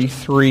then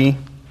 33,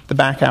 the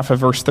back half of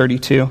verse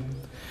 32.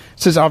 It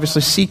says,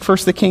 obviously, seek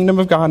first the kingdom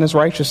of God and his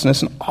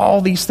righteousness, and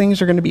all these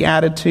things are going to be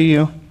added to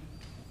you.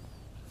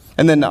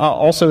 And then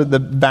also the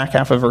back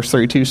half of verse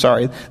 32,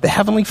 the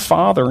Heavenly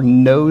Father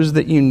knows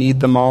that you need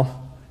them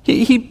all.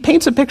 He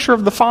paints a picture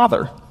of the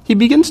Father. He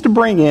begins to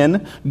bring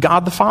in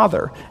God the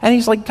Father. And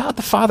he's like, God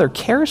the Father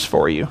cares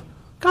for you.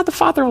 God the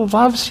Father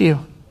loves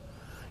you.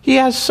 He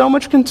has so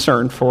much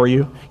concern for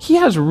you. He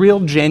has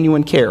real,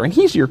 genuine care. And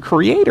he's your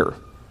creator.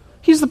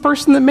 He's the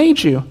person that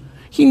made you.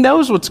 He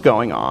knows what's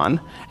going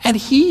on. And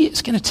he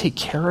is going to take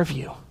care of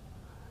you.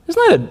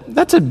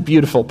 That's a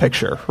beautiful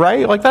picture,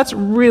 right? Like, that's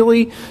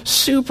really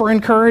super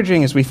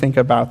encouraging as we think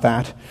about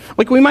that.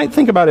 Like, we might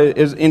think about it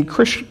as in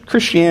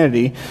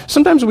Christianity,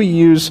 sometimes we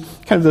use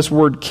kind of this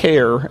word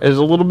care as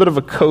a little bit of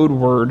a code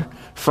word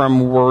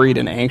from worried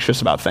and anxious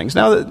about things.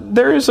 Now,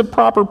 there is a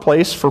proper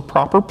place for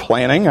proper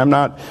planning. I'm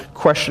not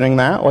questioning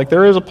that. Like,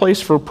 there is a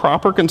place for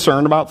proper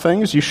concern about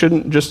things. You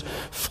shouldn't just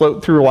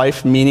float through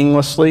life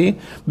meaninglessly.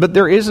 But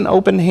there is an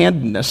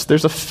open-handedness.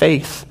 There's a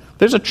faith.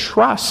 There's a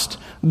trust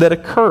that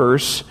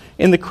occurs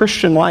in the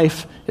Christian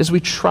life as we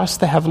trust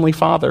the Heavenly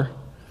Father.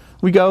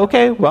 We go,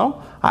 okay,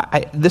 well,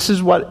 this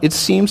is what it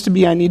seems to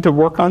be I need to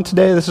work on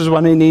today. This is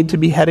what I need to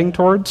be heading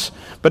towards.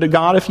 But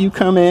God, if you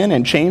come in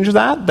and change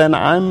that, then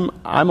I'm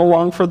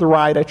along for the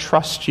ride. I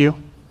trust you.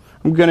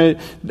 I'm going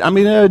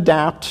to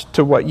adapt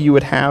to what you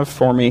would have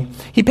for me.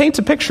 He paints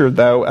a picture,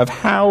 though, of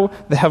how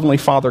the Heavenly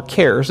Father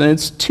cares, and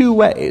it's two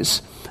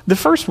ways. The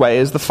first way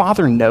is the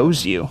Father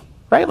knows you,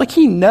 right? Like,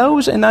 he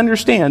knows and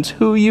understands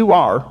who you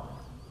are.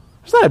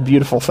 Isn't that a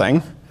beautiful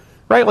thing?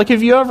 Right? Like,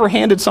 have you ever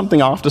handed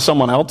something off to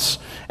someone else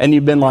and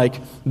you've been like,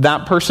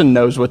 that person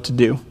knows what to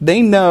do.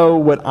 They know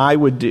what I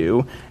would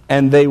do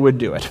and they would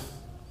do it.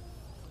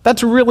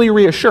 That's really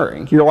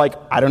reassuring. You're like,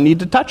 I don't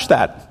need to touch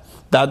that.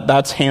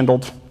 That's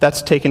handled.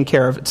 That's taken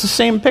care of. It's the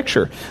same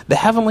picture. The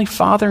Heavenly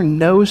Father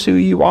knows who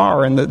you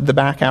are in the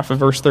back half of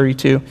verse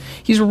 32.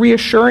 He's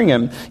reassuring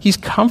him. He's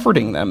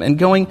comforting them and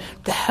going,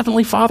 the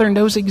Heavenly Father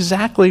knows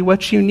exactly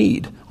what you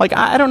need. Like,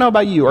 I don't know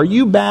about you. Are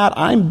you bad?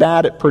 I'm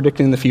bad at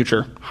predicting the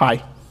future.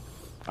 Hi.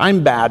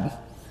 I'm bad.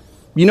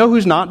 You know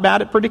who's not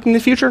bad at predicting the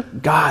future?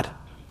 God.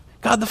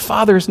 God the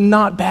Father is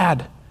not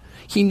bad.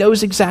 He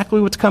knows exactly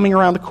what's coming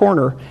around the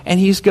corner, and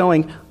he's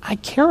going, I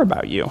care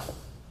about you.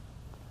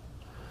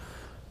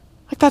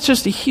 Like, that's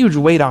just a huge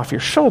weight off your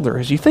shoulder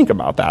as you think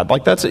about that.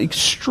 Like, that's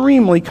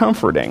extremely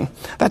comforting.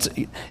 That's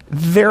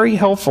very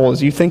helpful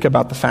as you think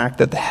about the fact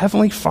that the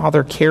Heavenly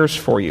Father cares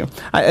for you.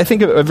 I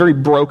think a very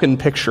broken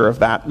picture of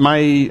that.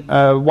 My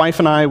wife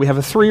and I, we have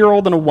a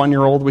 3-year-old and a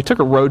 1-year-old. We took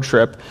a road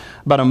trip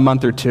about a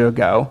month or two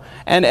ago.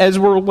 And as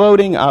we're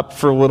loading up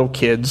for little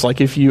kids,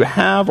 like if you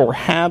have or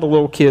had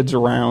little kids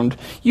around,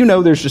 you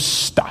know there's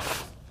just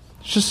stuff.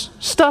 It's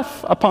just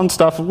stuff upon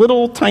stuff,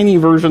 little tiny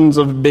versions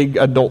of big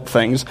adult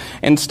things,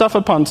 and stuff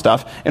upon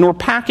stuff. And we're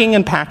packing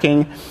and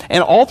packing,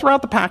 and all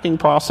throughout the packing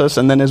process,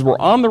 and then as we're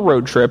on the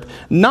road trip,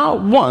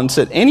 not once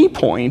at any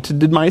point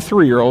did my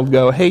 3-year-old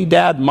go, "Hey,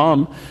 Dad,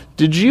 Mom,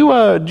 did you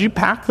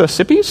pack the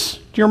sippies?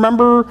 Do you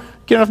remember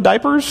getting enough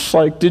diapers?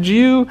 Like,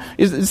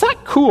 is that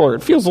cooler?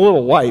 It feels a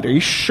little light. Are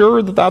you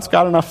sure that that's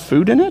got enough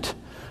food in it?"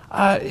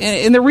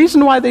 And the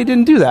reason why they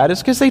didn't do that is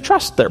because they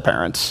trust their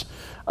parents.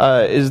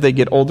 As they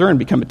get older and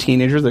become a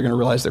teenager, they're going to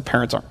realize their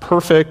parents aren't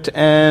perfect,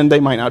 and they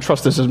might not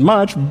trust us as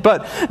much.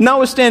 But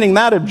notwithstanding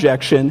that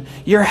objection,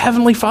 your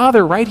Heavenly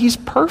Father, right? He's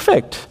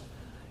perfect.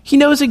 He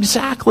knows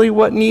exactly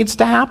what needs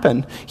to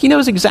happen. He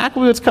knows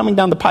exactly what's coming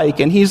down the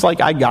pike, and he's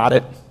like, "I got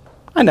it.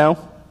 I know."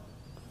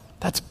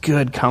 That's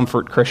good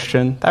comfort,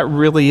 Christian. That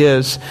really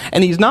is.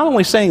 And he's not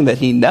only saying that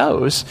he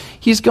knows,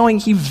 he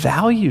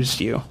values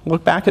you.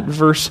 Look back at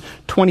verse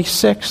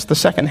 26, the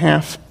second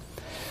half.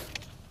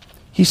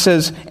 He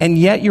says, "And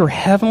yet your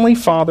heavenly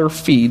Father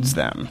feeds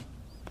them.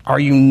 Are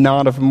you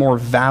not of more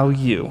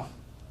value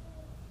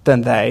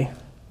than they?"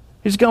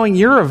 He's going,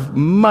 you're of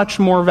much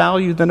more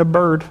value than a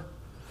bird.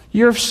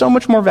 You're of so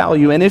much more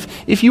value. And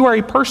if you are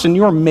a person,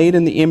 you are made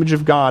in the image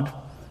of God.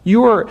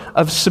 You are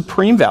of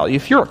supreme value.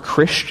 If you're a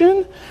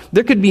Christian,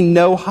 there could be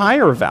no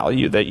higher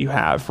value that you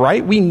have,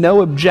 right? We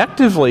know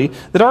objectively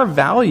that our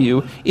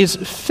value is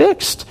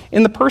fixed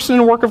in the person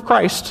and work of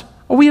Christ.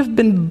 We have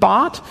been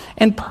bought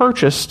and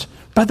purchased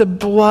by the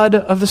blood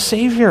of the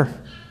Savior,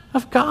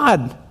 of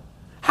God.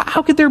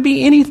 How could there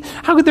be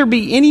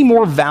any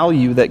more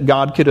value that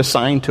God could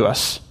assign to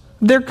us?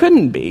 There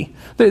couldn't be.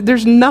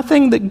 There's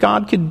nothing that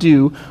God could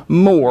do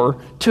more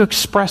to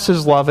express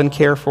his love and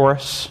care for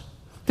us.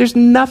 There's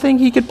nothing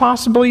he could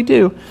possibly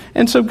do.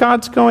 And so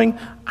God's going,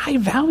 "I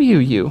value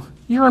you.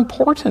 You're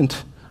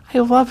important. I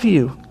love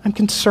you. I'm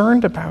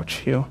concerned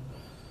about you."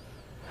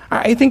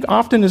 I think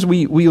often as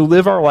we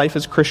live our life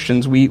as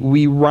Christians,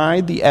 we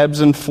ride the ebbs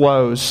and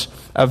flows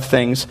of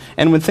things.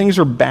 And when things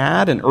are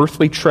bad and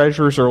earthly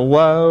treasures are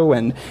low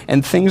and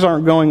things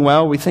aren't going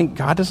well, we think,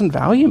 God doesn't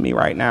value me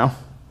right now.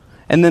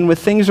 And then when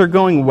things are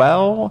going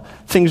well,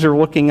 things are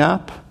looking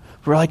up,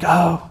 we're like,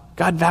 oh,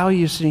 God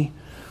values me.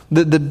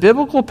 The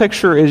biblical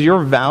picture is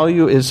your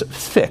value is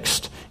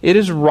fixed. It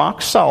is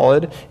rock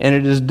solid, and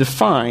it is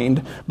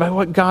defined by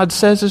what God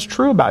says is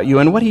true about you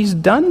and what he's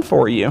done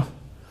for you.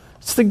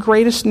 It's the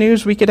greatest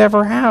news we could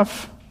ever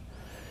have.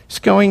 It's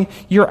going,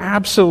 you're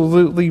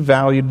absolutely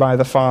valued by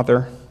the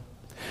Father.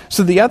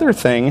 So the other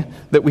thing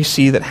that we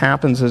see that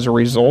happens as a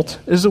result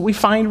is that we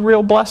find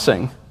real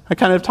blessing. I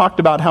kind of talked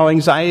about how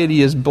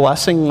anxiety is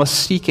blessingless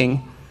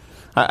seeking.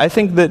 I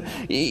think that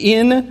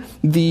in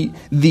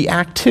the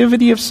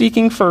activity of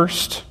seeking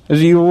first,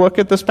 as you look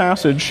at this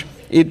passage,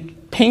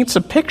 it paints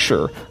a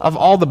picture of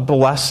all the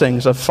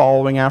blessings of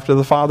following after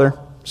the Father.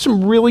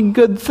 Some really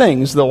good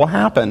things that will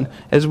happen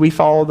as we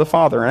follow the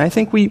Father. And I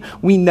think we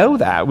know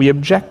that. We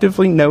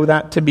objectively know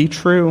that to be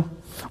true.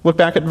 Look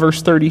back at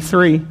verse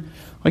 33.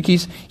 Like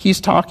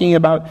he's talking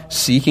about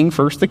seeking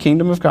first the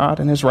kingdom of God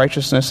and his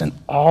righteousness, and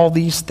all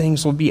these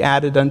things will be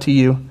added unto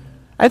you.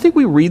 I think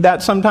we read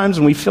that sometimes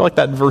and we feel like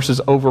that verse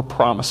is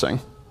over-promising,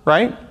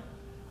 right?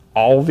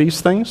 All these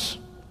things?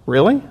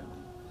 Really?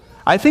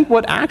 I think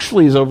what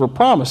actually is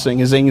over-promising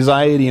is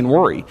anxiety and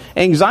worry.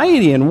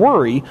 Anxiety and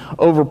worry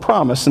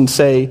over-promise and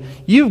say,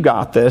 you've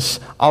got this,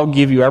 I'll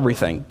give you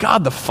everything.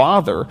 God the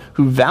Father,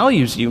 who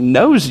values you,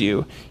 knows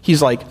you,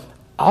 he's like,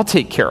 I'll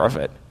take care of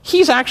it.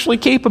 He's actually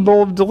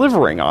capable of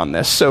delivering on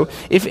this. So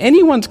if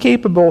anyone's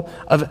capable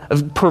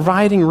of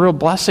providing real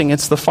blessing,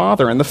 it's the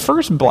Father. And the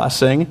first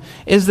blessing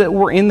is that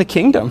we're in the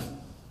kingdom.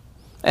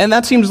 And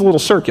that seems a little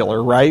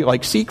circular, right?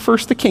 Like seek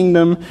first the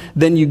kingdom,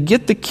 then you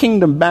get the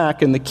kingdom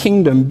back, and the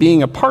kingdom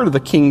being a part of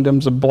the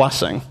kingdom's a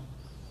blessing.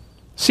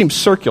 Seems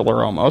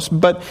circular almost,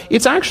 but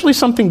it's actually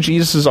something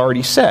Jesus has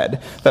already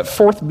said. That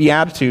fourth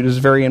beatitude is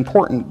very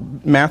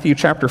important. Matthew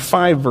chapter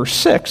 5, verse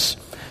 6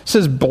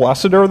 says,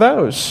 "Blessed are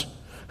those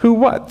who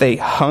what? They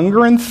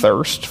hunger and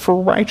thirst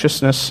for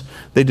righteousness.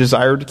 They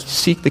desire to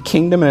seek the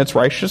kingdom and its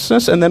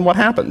righteousness." And then what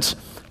happens?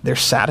 They're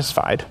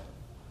satisfied.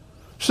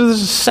 So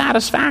there's a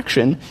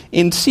satisfaction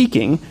in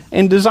seeking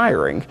and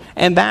desiring.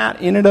 And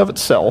that in and of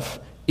itself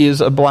is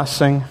a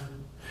blessing.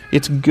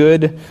 It's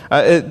good.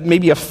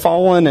 Maybe a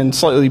fallen and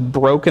slightly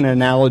broken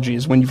analogy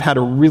is when you've had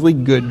a really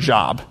good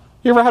job.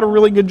 You ever had a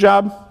really good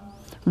job?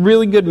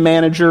 Really good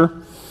manager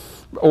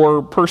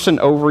or person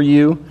over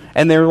you,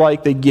 and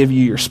they give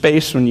you your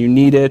space when you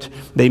need it.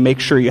 They make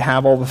sure you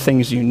have all the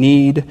things you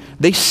need.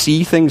 They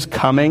see things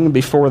coming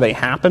before they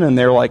happen, and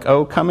they're like,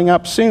 oh, coming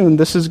up soon,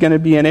 this is going to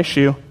be an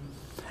issue.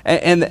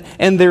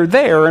 And they're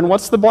there, and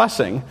what's the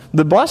blessing?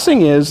 The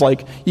blessing is,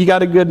 you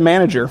got a good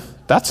manager.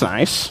 That's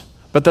nice.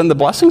 But then the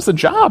blessing's the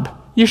job.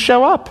 You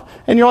show up,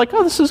 and you're like,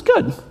 oh, this is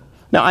good.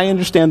 Now, I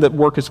understand that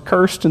work is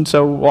cursed, and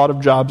so a lot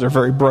of jobs are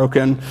very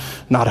broken.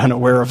 Not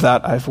unaware of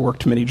that. I've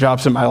worked many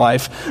jobs in my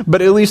life.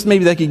 But at least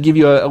maybe that could give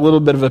you a little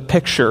bit of a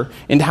picture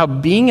into how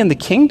being in the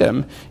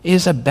kingdom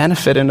is a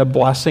benefit and a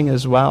blessing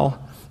as well.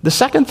 The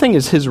second thing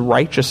is his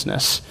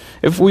righteousness.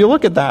 If we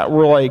look at that,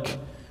 we're like,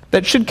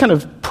 that should kind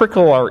of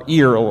prickle our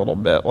ear a little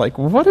bit. Like,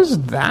 what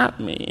does that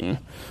mean?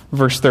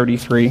 Verse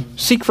 33,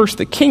 seek first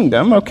the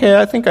kingdom. Okay,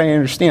 I think I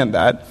understand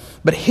that.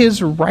 But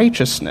his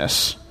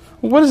righteousness,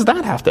 what does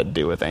that have to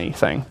do with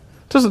anything?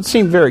 It doesn't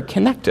seem very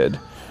connected.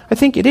 I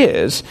think it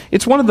is.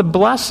 It's one of the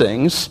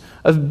blessings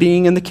of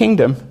being in the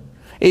kingdom.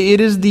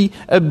 It is the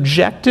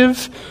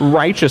objective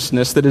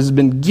righteousness that has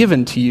been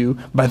given to you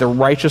by the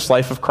righteous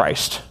life of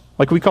Christ.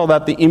 Like we call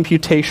that the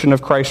imputation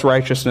of Christ's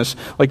righteousness.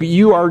 Like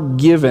you are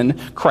given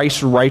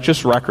Christ's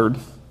righteous record.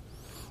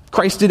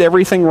 Christ did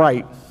everything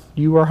right.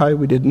 You are high,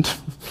 we didn't.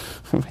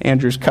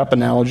 Andrew's cup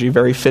analogy,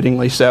 very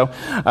fittingly so.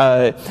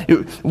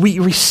 We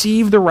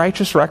receive the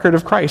righteous record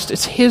of Christ.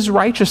 It's his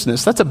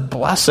righteousness. That's a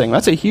blessing.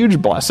 That's a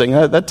huge blessing.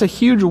 That's a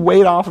huge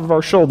weight off of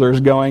our shoulders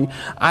going,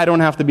 I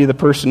don't have to be the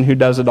person who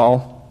does it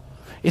all.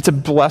 It's a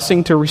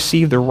blessing to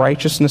receive the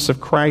righteousness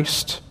of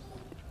Christ.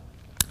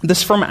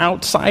 This from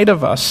outside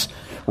of us.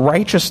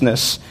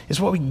 Righteousness is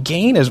what we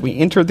gain as we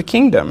enter the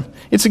kingdom.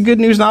 It's the good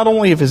news not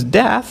only of his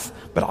death,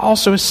 but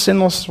also his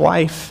sinless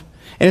life.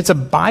 And it's a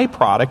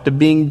byproduct of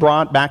being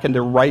brought back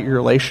into right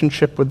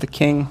relationship with the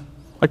King.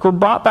 Like we're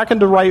brought back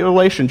into right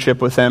relationship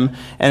with him,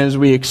 and as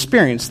we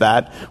experience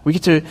that, we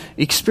get to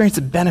experience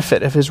the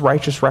benefit of his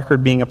righteous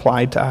record being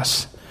applied to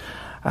us.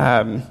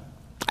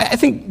 I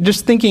think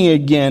just thinking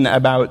again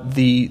about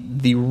the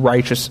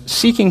righteous,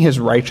 seeking his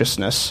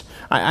righteousness,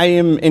 I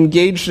am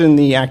engaged in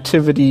the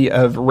activity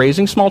of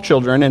raising small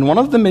children, and one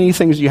of the many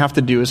things you have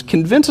to do is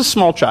convince a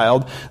small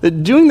child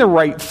that doing the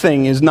right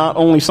thing is not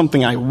only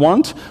something I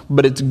want,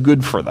 but it's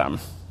good for them.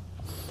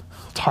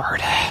 It's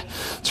hard.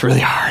 It's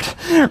really hard,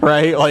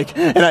 right? Like,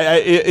 and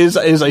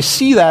as I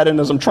see that, and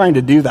as I'm trying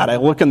to do that, I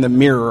look in the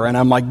mirror, and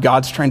I'm like,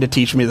 God's trying to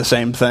teach me the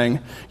same thing.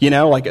 You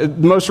know, like the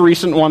most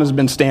recent one has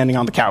been standing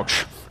on the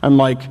couch. I'm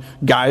like,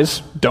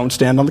 guys, don't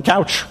stand on the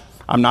couch.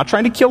 I'm not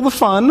trying to kill the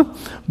fun,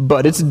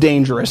 but it's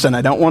dangerous, and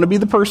I don't want to be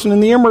the person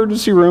in the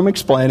emergency room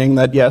explaining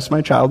that, yes,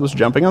 my child was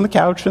jumping on the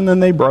couch, and then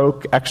they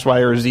broke X, Y,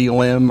 or Z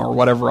limb, or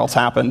whatever else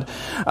happened.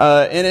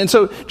 And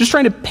so just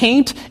trying to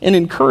paint and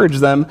encourage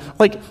them,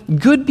 like,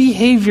 good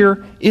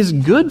behavior is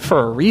good for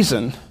a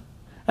reason.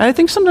 And I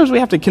think sometimes we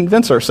have to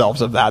convince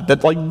ourselves of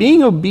that like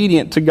being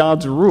obedient to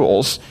God's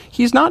rules,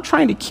 he's not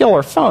trying to kill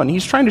our fun.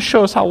 He's trying to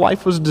show us how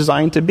life was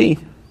designed to be.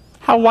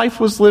 How life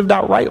was lived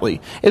out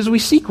rightly. As we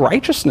seek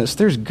righteousness,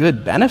 there's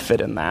good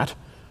benefit in that,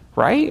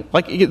 right?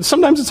 Like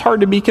sometimes it's hard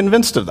to be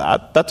convinced of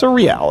that. That's a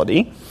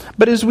reality.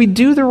 But as we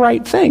do the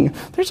right thing,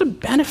 there's a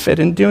benefit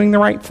in doing the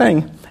right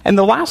thing. And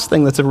the last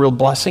thing that's a real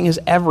blessing is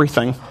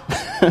everything.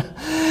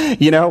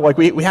 You know, like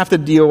we have to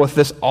deal with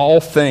this all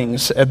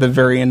things at the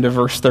very end of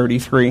verse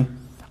 33.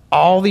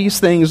 All these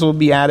things will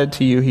be added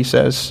to you, he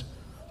says.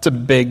 It's a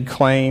big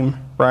claim,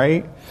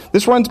 right?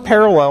 This runs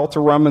parallel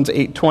to Romans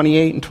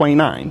 8:28 and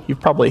 29.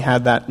 You've probably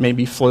had that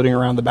maybe floating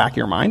around the back of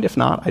your mind. If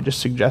not, I just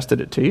suggested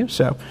it to you,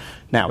 so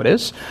now it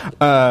is.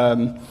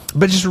 But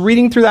just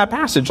reading through that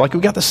passage, like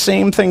we've got the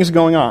same things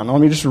going on.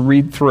 Let me just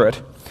read through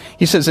it.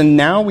 He says, and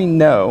now we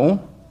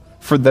know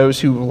for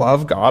those who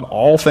love God,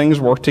 all things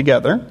work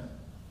together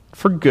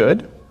for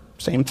good.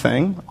 Same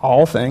thing,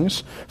 all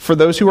things. For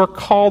those who are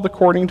called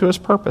according to his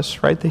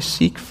purpose, right? They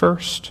seek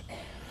first.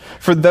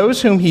 For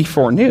those whom he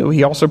foreknew,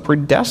 he also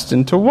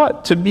predestined to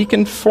what? To be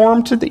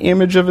conformed to the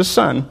image of his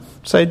Son.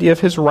 This idea of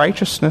his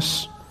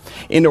righteousness.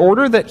 In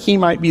order that he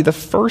might be the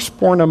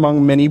firstborn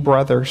among many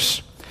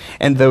brothers.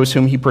 And those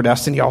whom he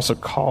predestined, he also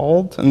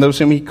called. And those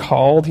whom he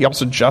called, he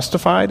also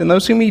justified. And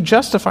those whom he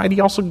justified, he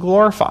also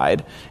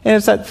glorified. And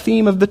it's that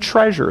theme of the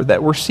treasure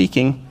that we're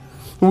seeking.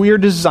 We are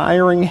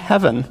desiring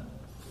heaven.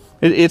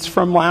 It's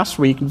from last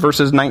week,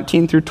 verses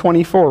 19 through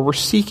 24. We're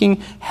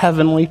seeking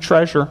heavenly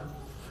treasure.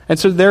 And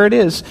so there it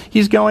is.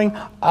 He's going,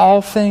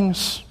 all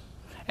things,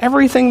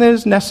 everything that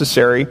is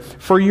necessary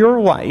for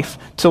your life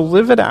to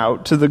live it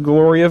out to the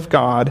glory of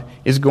God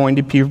is going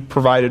to be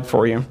provided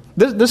for you.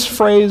 This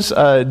phrase,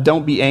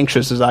 don't be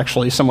anxious, is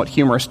actually somewhat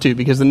humorous too,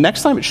 because the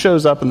next time it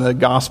shows up in the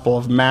Gospel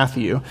of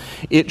Matthew,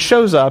 it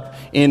shows up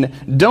in,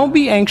 don't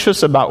be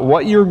anxious about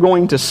what you're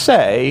going to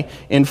say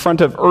in front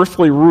of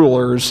earthly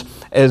rulers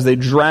as they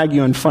drag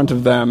you in front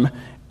of them,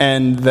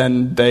 and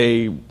then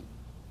they...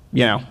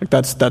 You know,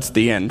 that's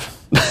the end.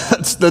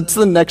 that's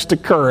the next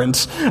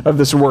occurrence of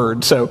this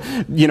word. So,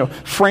 you know,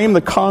 frame the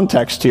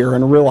context here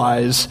and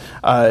realize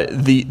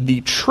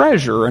the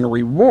treasure and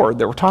reward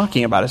that we're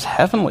talking about is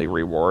heavenly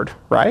reward,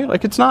 right?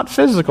 Like it's not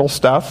physical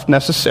stuff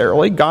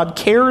necessarily. God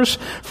cares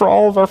for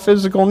all of our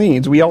physical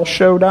needs. We all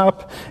showed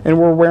up and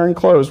we're wearing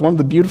clothes. One of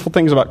the beautiful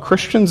things about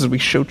Christians is we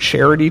show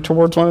charity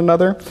towards one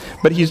another.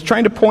 But he's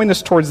trying to point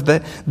us towards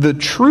the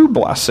true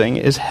blessing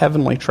is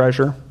heavenly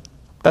treasure.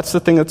 That's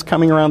the thing that's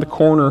coming around the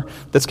corner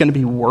that's going to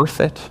be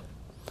worth it.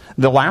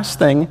 The last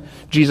thing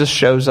Jesus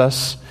shows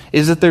us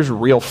is that there's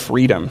real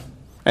freedom.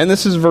 And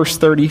this is verse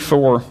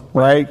 34,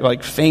 right?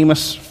 Like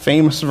famous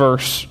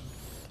verse.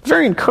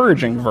 Very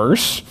encouraging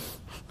verse.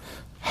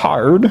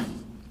 Hard.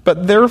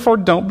 But therefore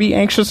don't be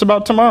anxious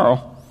about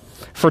tomorrow.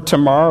 For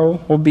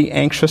tomorrow will be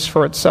anxious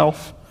for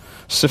itself.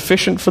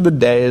 Sufficient for the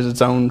day is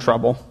its own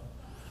trouble.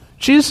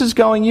 Jesus is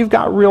going, you've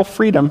got real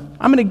freedom.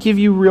 I'm going to give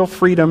you real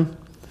freedom.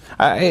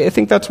 I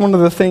think that's one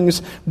of the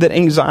things that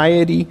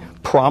anxiety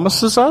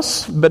promises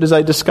us, but as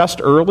I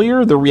discussed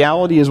earlier, the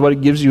reality is what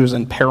it gives you is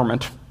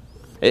impairment.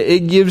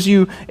 It gives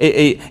you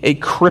a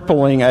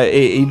crippling,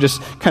 a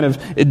just kind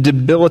of a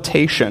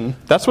debilitation.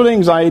 That's what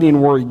anxiety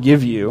and worry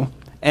give you.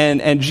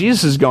 And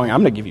Jesus is going,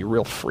 I'm going to give you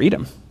real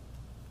freedom.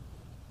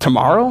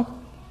 Tomorrow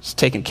is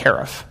taken care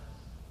of.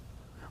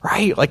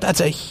 Right? Like,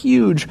 that's a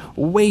huge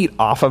weight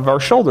off of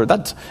our shoulder.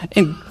 That's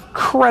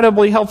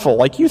incredibly helpful.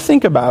 Like, you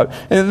think about,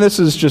 and this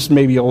is just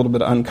maybe a little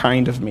bit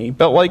unkind of me,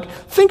 but like,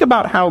 think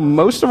about how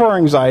most of our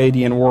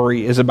anxiety and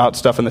worry is about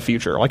stuff in the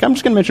future. Like, I'm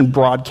just going to mention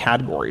broad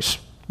categories,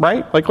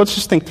 right? Like, let's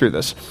just think through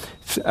this.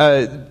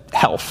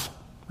 Health,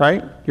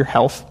 right? Your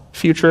health,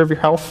 future of your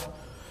health.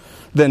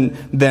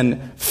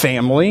 Then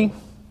family,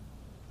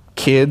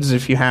 kids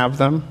if you have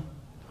them,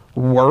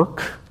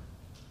 work,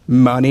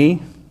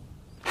 money,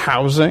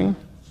 housing,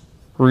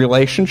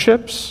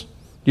 relationships,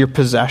 your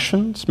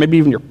possessions, maybe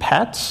even your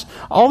pets.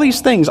 All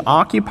these things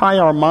occupy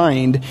our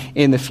mind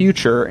in the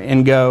future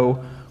and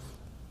go,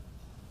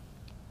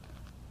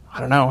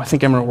 I don't know, I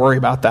think I'm going to worry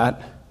about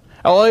that.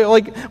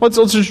 Like, let's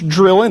just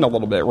drill in a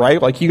little bit,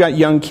 right? Like, you got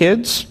young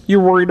kids,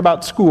 you're worried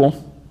about school.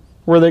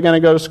 Where are they going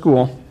to go to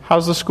school?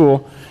 How's the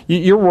school?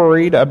 You're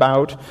worried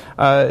about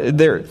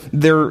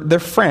their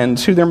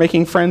friends, who they're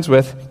making friends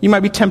with. You might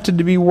be tempted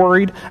to be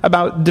worried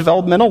about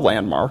developmental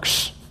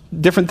landmarks,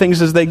 different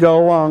things as they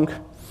go along.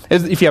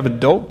 If you have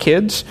adult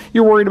kids,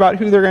 you're worried about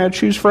who they're going to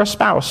choose for a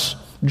spouse,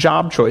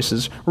 job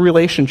choices,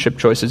 relationship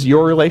choices,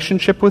 your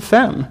relationship with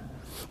them.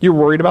 You're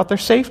worried about their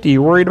safety.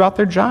 You're worried about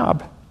their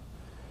job.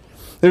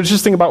 There's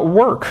this thing about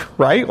work,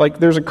 right? Like,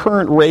 there's a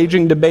current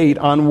raging debate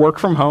on work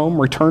from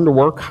home, return to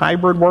work,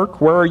 hybrid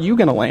work. Where are you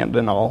going to land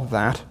in all of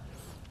that?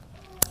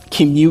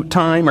 Commute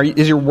time?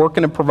 Is your work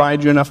going to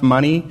provide you enough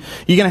money?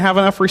 Are you going to have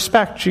enough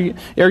respect?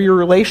 Are your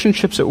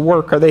relationships at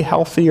work, are they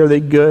healthy? Are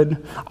they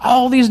good?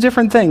 All these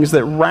different things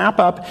that wrap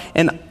up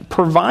and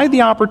provide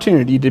the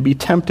opportunity to be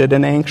tempted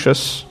and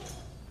anxious.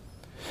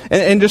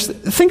 And just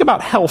think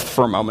about health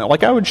for a moment.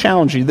 Like, I would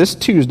challenge you, this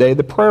Tuesday,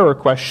 the prayer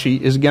request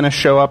sheet is going to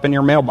show up in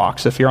your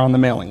mailbox if you're on the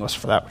mailing list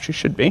for that, which you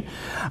should be.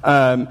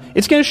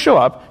 It's going to show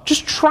up.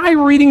 Just try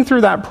reading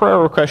through that prayer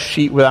request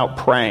sheet without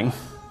praying.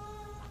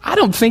 I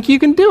don't think you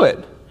can do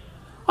it.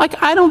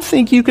 Like, I don't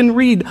think you can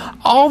read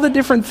all the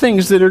different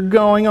things that are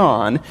going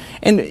on.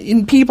 And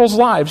in people's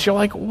lives, you're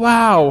like,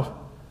 wow,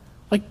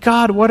 like,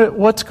 God,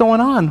 what's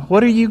going on?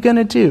 What are you going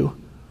to do?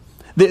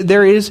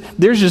 There's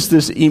just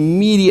this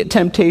immediate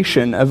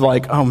temptation of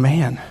like, oh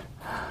man.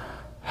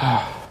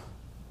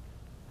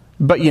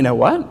 But you know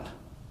what?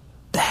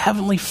 The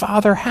Heavenly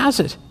Father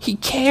has it. He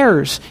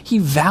cares. He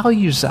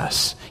values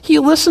us. He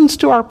listens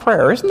to our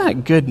prayer. Isn't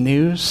that good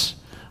news?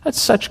 That's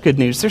such good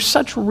news. There's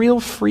such real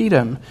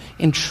freedom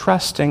in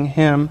trusting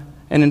Him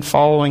and in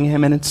following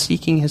Him and in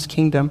seeking His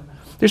kingdom.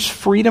 There's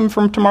freedom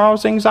from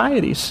tomorrow's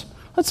anxieties.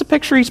 That's the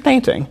picture he's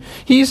painting.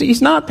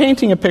 He's not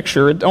painting a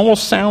picture. It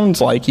almost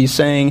sounds like he's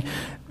saying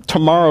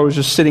tomorrow is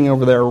just sitting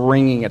over there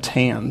wringing its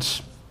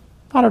hands.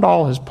 Not at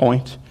all his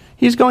point.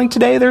 He's going,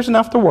 today there's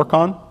enough to work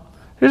on.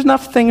 There's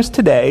enough things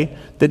today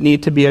that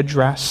need to be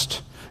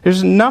addressed.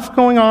 There's enough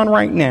going on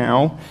right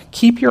now.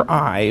 Keep your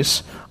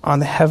eyes on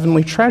the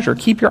heavenly treasure.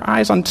 Keep your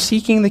eyes on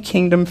seeking the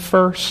kingdom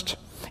first.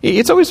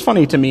 It's always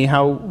funny to me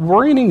how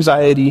worry and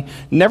anxiety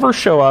never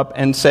show up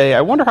and say, I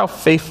wonder how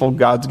faithful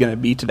God's going to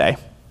be today.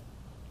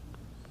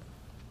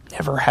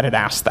 Never had it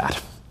asked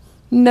that.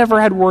 Never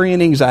had worry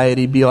and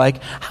anxiety be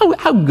like,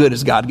 how good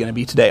is God going to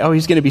be today? Oh,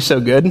 He's going to be so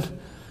good.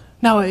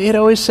 No, it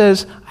always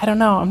says, I don't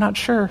know, I'm not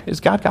sure. Is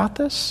God got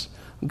this?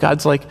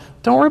 God's like,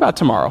 don't worry about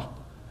tomorrow.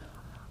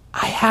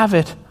 I have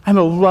it. I'm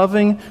a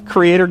loving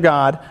creator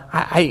God.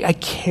 I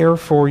care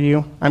for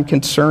you. I'm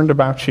concerned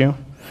about you.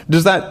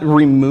 Does that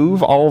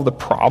remove all of the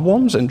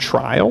problems and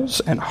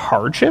trials and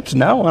hardships?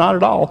 No, not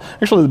at all.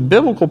 Actually, the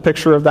biblical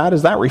picture of that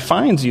is that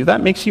refines you.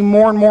 That makes you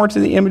more and more to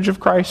the image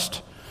of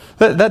Christ.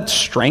 That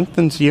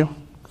strengthens you.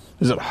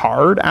 Is it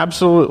hard?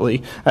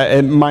 Absolutely.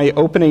 And my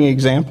opening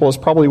example is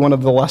probably one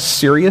of the less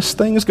serious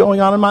things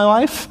going on in my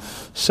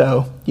life.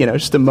 So,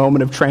 just a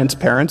moment of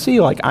transparency.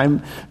 Like,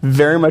 I'm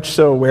very much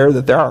so aware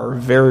that there are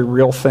very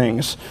real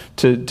things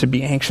to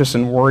be anxious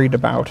and worried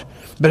about.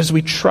 But as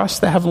we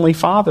trust the Heavenly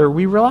Father,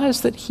 we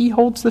realize that He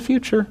holds the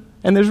future.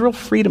 And there's real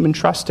freedom in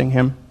trusting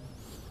Him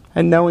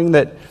and knowing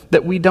that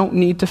we don't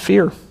need to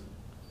fear.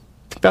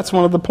 That's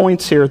one of the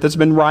points here that's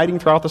been riding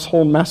throughout this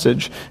whole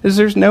message, is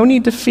there's no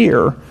need to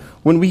fear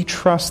when we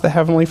trust the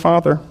Heavenly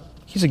Father.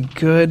 He's a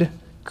good,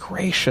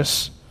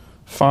 gracious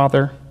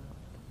Father.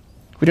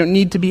 We don't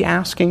need to be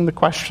asking the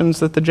questions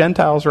that the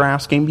Gentiles are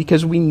asking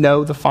because we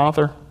know the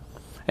Father.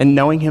 And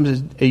knowing Him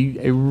is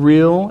a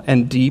real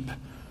and deep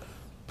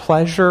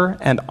pleasure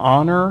and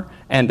honor,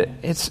 and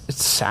it's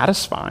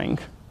satisfying,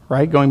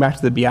 right? Going back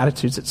to the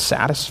Beatitudes, it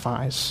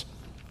satisfies.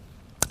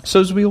 So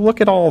as we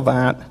look at all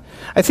that,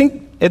 I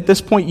think at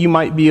this point you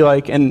might be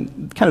like,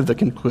 and kind of the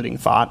concluding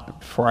thought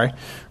before I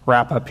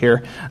wrap up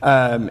here,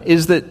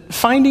 is that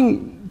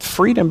finding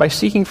freedom by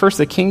seeking first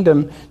the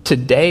kingdom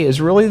today is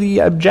really the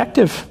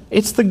objective.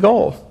 It's the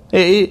goal.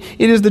 It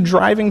is the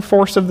driving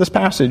force of this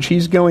passage.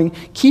 He's going,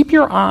 keep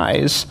your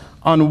eyes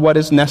on what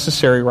is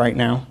necessary right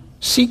now.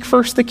 Seek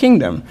first the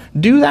kingdom.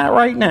 Do that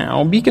right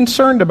now. Be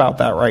concerned about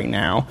that right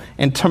now.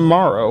 And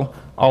tomorrow,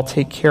 I'll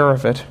take care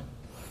of it.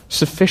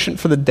 Sufficient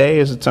for the day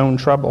is its own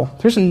trouble.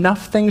 There's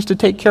enough things to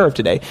take care of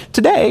today.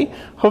 Today,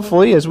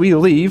 hopefully, as we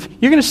leave,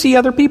 you're going to see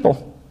other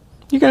people.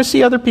 You're going to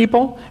see other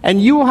people,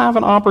 and you will have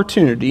an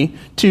opportunity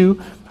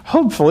to,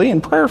 hopefully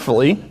and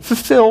prayerfully,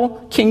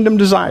 fulfill kingdom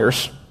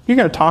desires. You're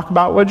going to talk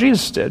about what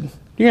Jesus did.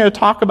 You're going to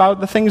talk about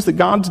the things that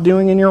God's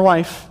doing in your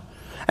life.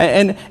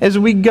 And as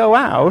we go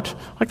out,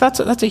 like that's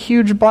a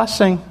huge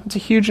blessing. It's a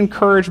huge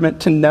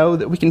encouragement to know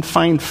that we can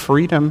find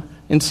freedom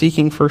in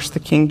seeking first the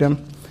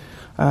kingdom.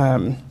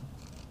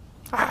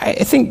 I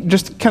think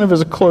just kind of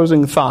as a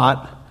closing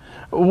thought,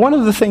 one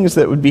of the things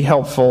that would be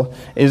helpful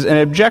is an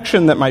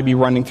objection that might be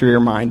running through your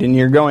mind, and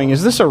you're going,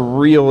 is this a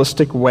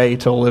realistic way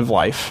to live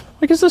life?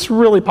 Like, is this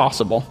really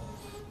possible?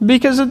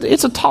 Because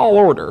it's a tall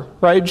order,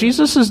 right?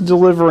 Jesus is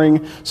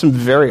delivering some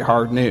very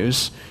hard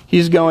news.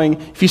 He's going,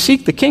 if you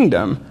seek the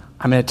kingdom,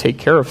 I'm going to take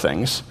care of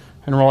things.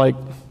 And we're like,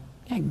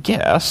 yeah, I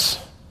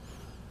guess.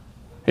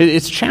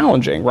 It's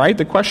challenging, right?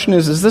 The question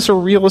is this a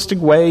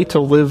realistic way to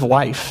live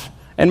life?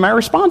 And my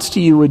response to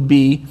you would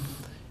be,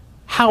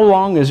 how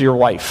long is your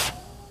life?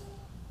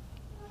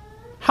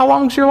 How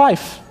long is your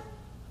life?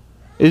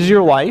 Is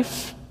your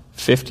life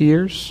 50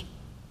 years?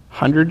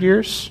 100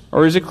 years?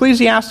 Or is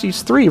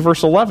Ecclesiastes 3,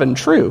 verse 11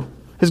 true?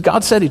 Has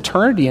God set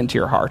eternity into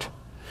your heart?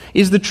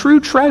 Is the true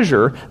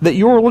treasure that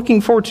you're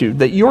looking forward to,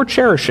 that you're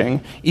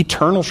cherishing,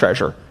 eternal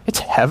treasure? It's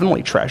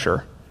heavenly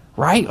treasure,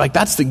 right? Like,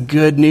 that's the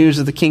good news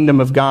of the kingdom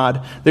of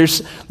God.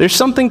 There's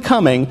something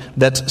coming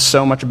that's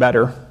so much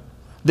better.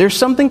 There's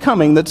something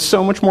coming that's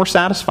so much more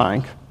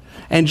satisfying.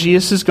 And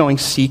Jesus is going,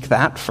 seek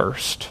that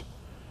first.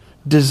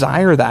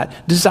 Desire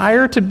that.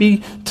 Desire to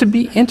be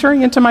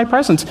entering into my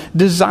presence.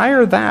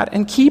 Desire that,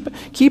 and keep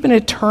an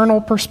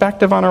eternal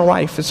perspective on our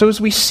life. And so as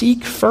we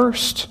seek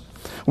first,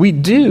 we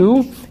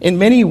do, in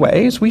many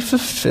ways, we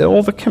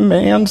fulfill the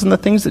commands and the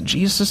things that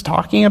Jesus is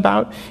talking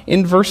about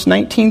in verse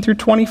 19 through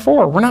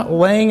 24. We're not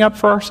laying up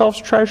for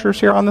ourselves treasures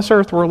here on this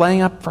earth. We're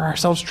laying up for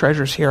ourselves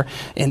treasures here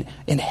in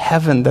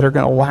heaven that are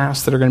going to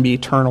last, that are going to be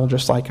eternal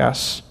just like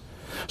us.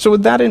 So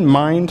with that in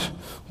mind,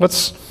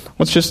 let's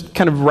just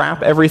kind of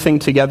wrap everything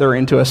together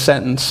into a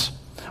sentence.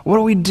 What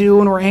do we do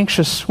when we're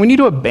anxious? We need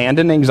to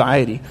abandon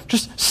anxiety.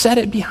 Just set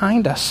it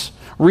behind us.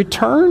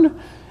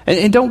 Return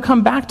and don't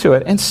come back to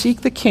it, and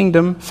seek the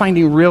kingdom,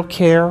 finding real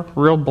care,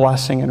 real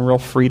blessing, and real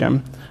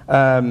freedom.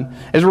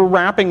 As we're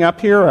wrapping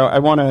up here, I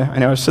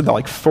know I said that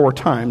like 4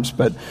 times,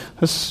 but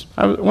when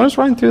I was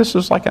running through this, it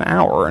was like an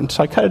hour, and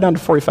so I cut it down to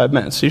 45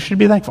 minutes, so you should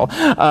be thankful.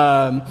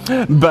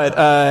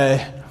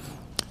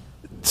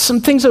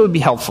 Some things that would be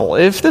helpful.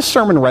 If this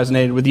sermon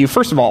resonated with you,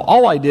 first of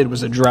all I did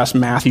was address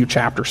Matthew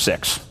chapter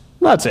 6.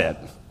 That's it.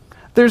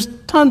 There's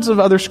tons of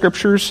other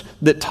scriptures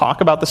that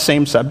talk about the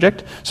same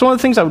subject. So one of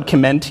the things I would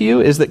commend to you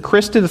is that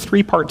Chris did a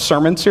 3-part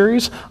sermon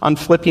series on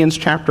Philippians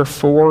chapter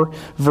 4,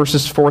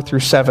 verses 4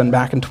 through 7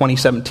 back in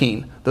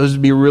 2017. Those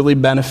would be really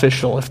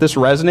beneficial. If this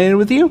resonated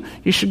with you,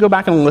 you should go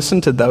back and listen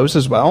to those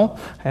as well.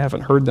 I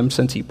haven't heard them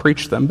since he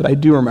preached them, but I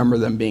do remember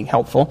them being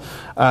helpful.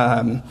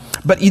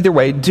 But either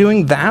way,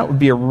 doing that would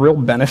be a real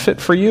benefit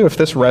for you if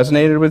this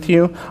resonated with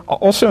you.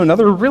 Also,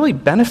 another really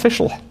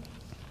beneficial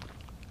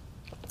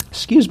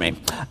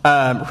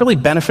really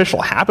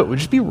beneficial habit would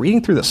just be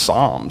reading through the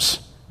Psalms,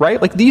 right?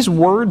 Like, these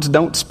words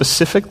don't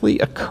specifically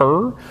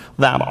occur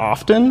that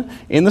often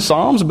in the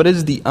Psalms, but it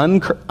is the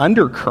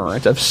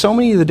undercurrent of so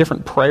many of the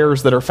different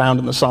prayers that are found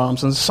in the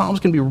Psalms, and the Psalms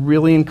can be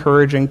really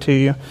encouraging to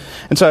you.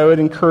 And so I would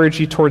encourage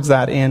you towards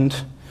that end,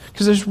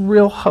 because there's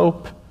real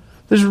hope,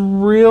 there's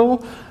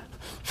real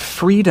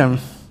freedom,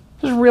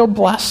 there's real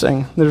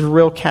blessing, there's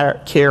real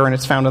care, and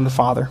it's found in the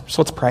Father.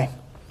 So let's pray.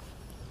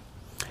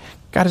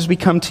 God, as we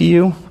come to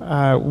you,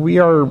 we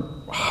are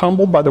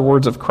humbled by the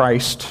words of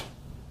Christ,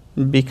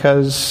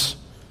 because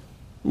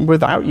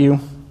without you,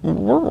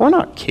 we're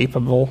not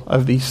capable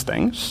of these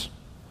things.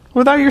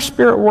 Without your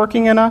Spirit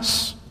working in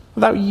us,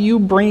 without you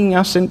bringing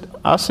us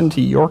into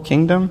your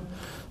kingdom,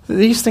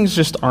 these things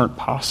just aren't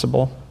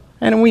possible.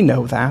 And we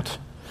know that.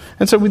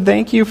 And so we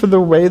thank you for the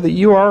way that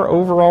you are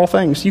over all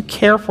things. You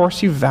care for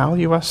us. You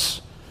value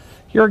us.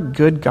 You're a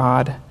good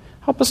God.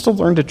 Help us to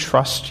learn to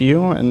trust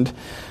you, and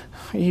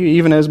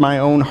even as my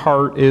own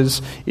heart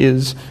is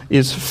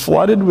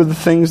flooded with the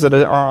things that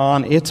are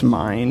on its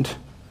mind,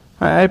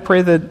 I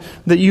pray that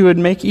you would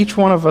make each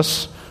one of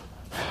us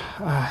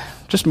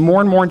just more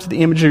and more into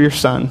the image of your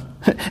Son.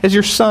 As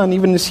your Son,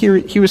 even as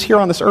he was here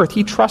on this earth,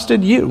 he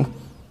trusted you.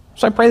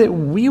 So I pray that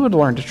we would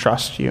learn to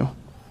trust you.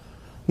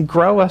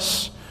 Grow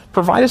us.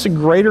 Provide us a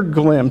greater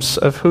glimpse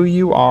of who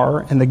you are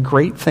and the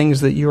great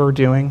things that you are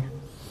doing.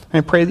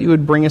 And I pray that you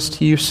would bring us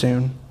to you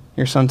soon. In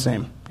your Son's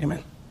name,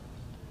 amen.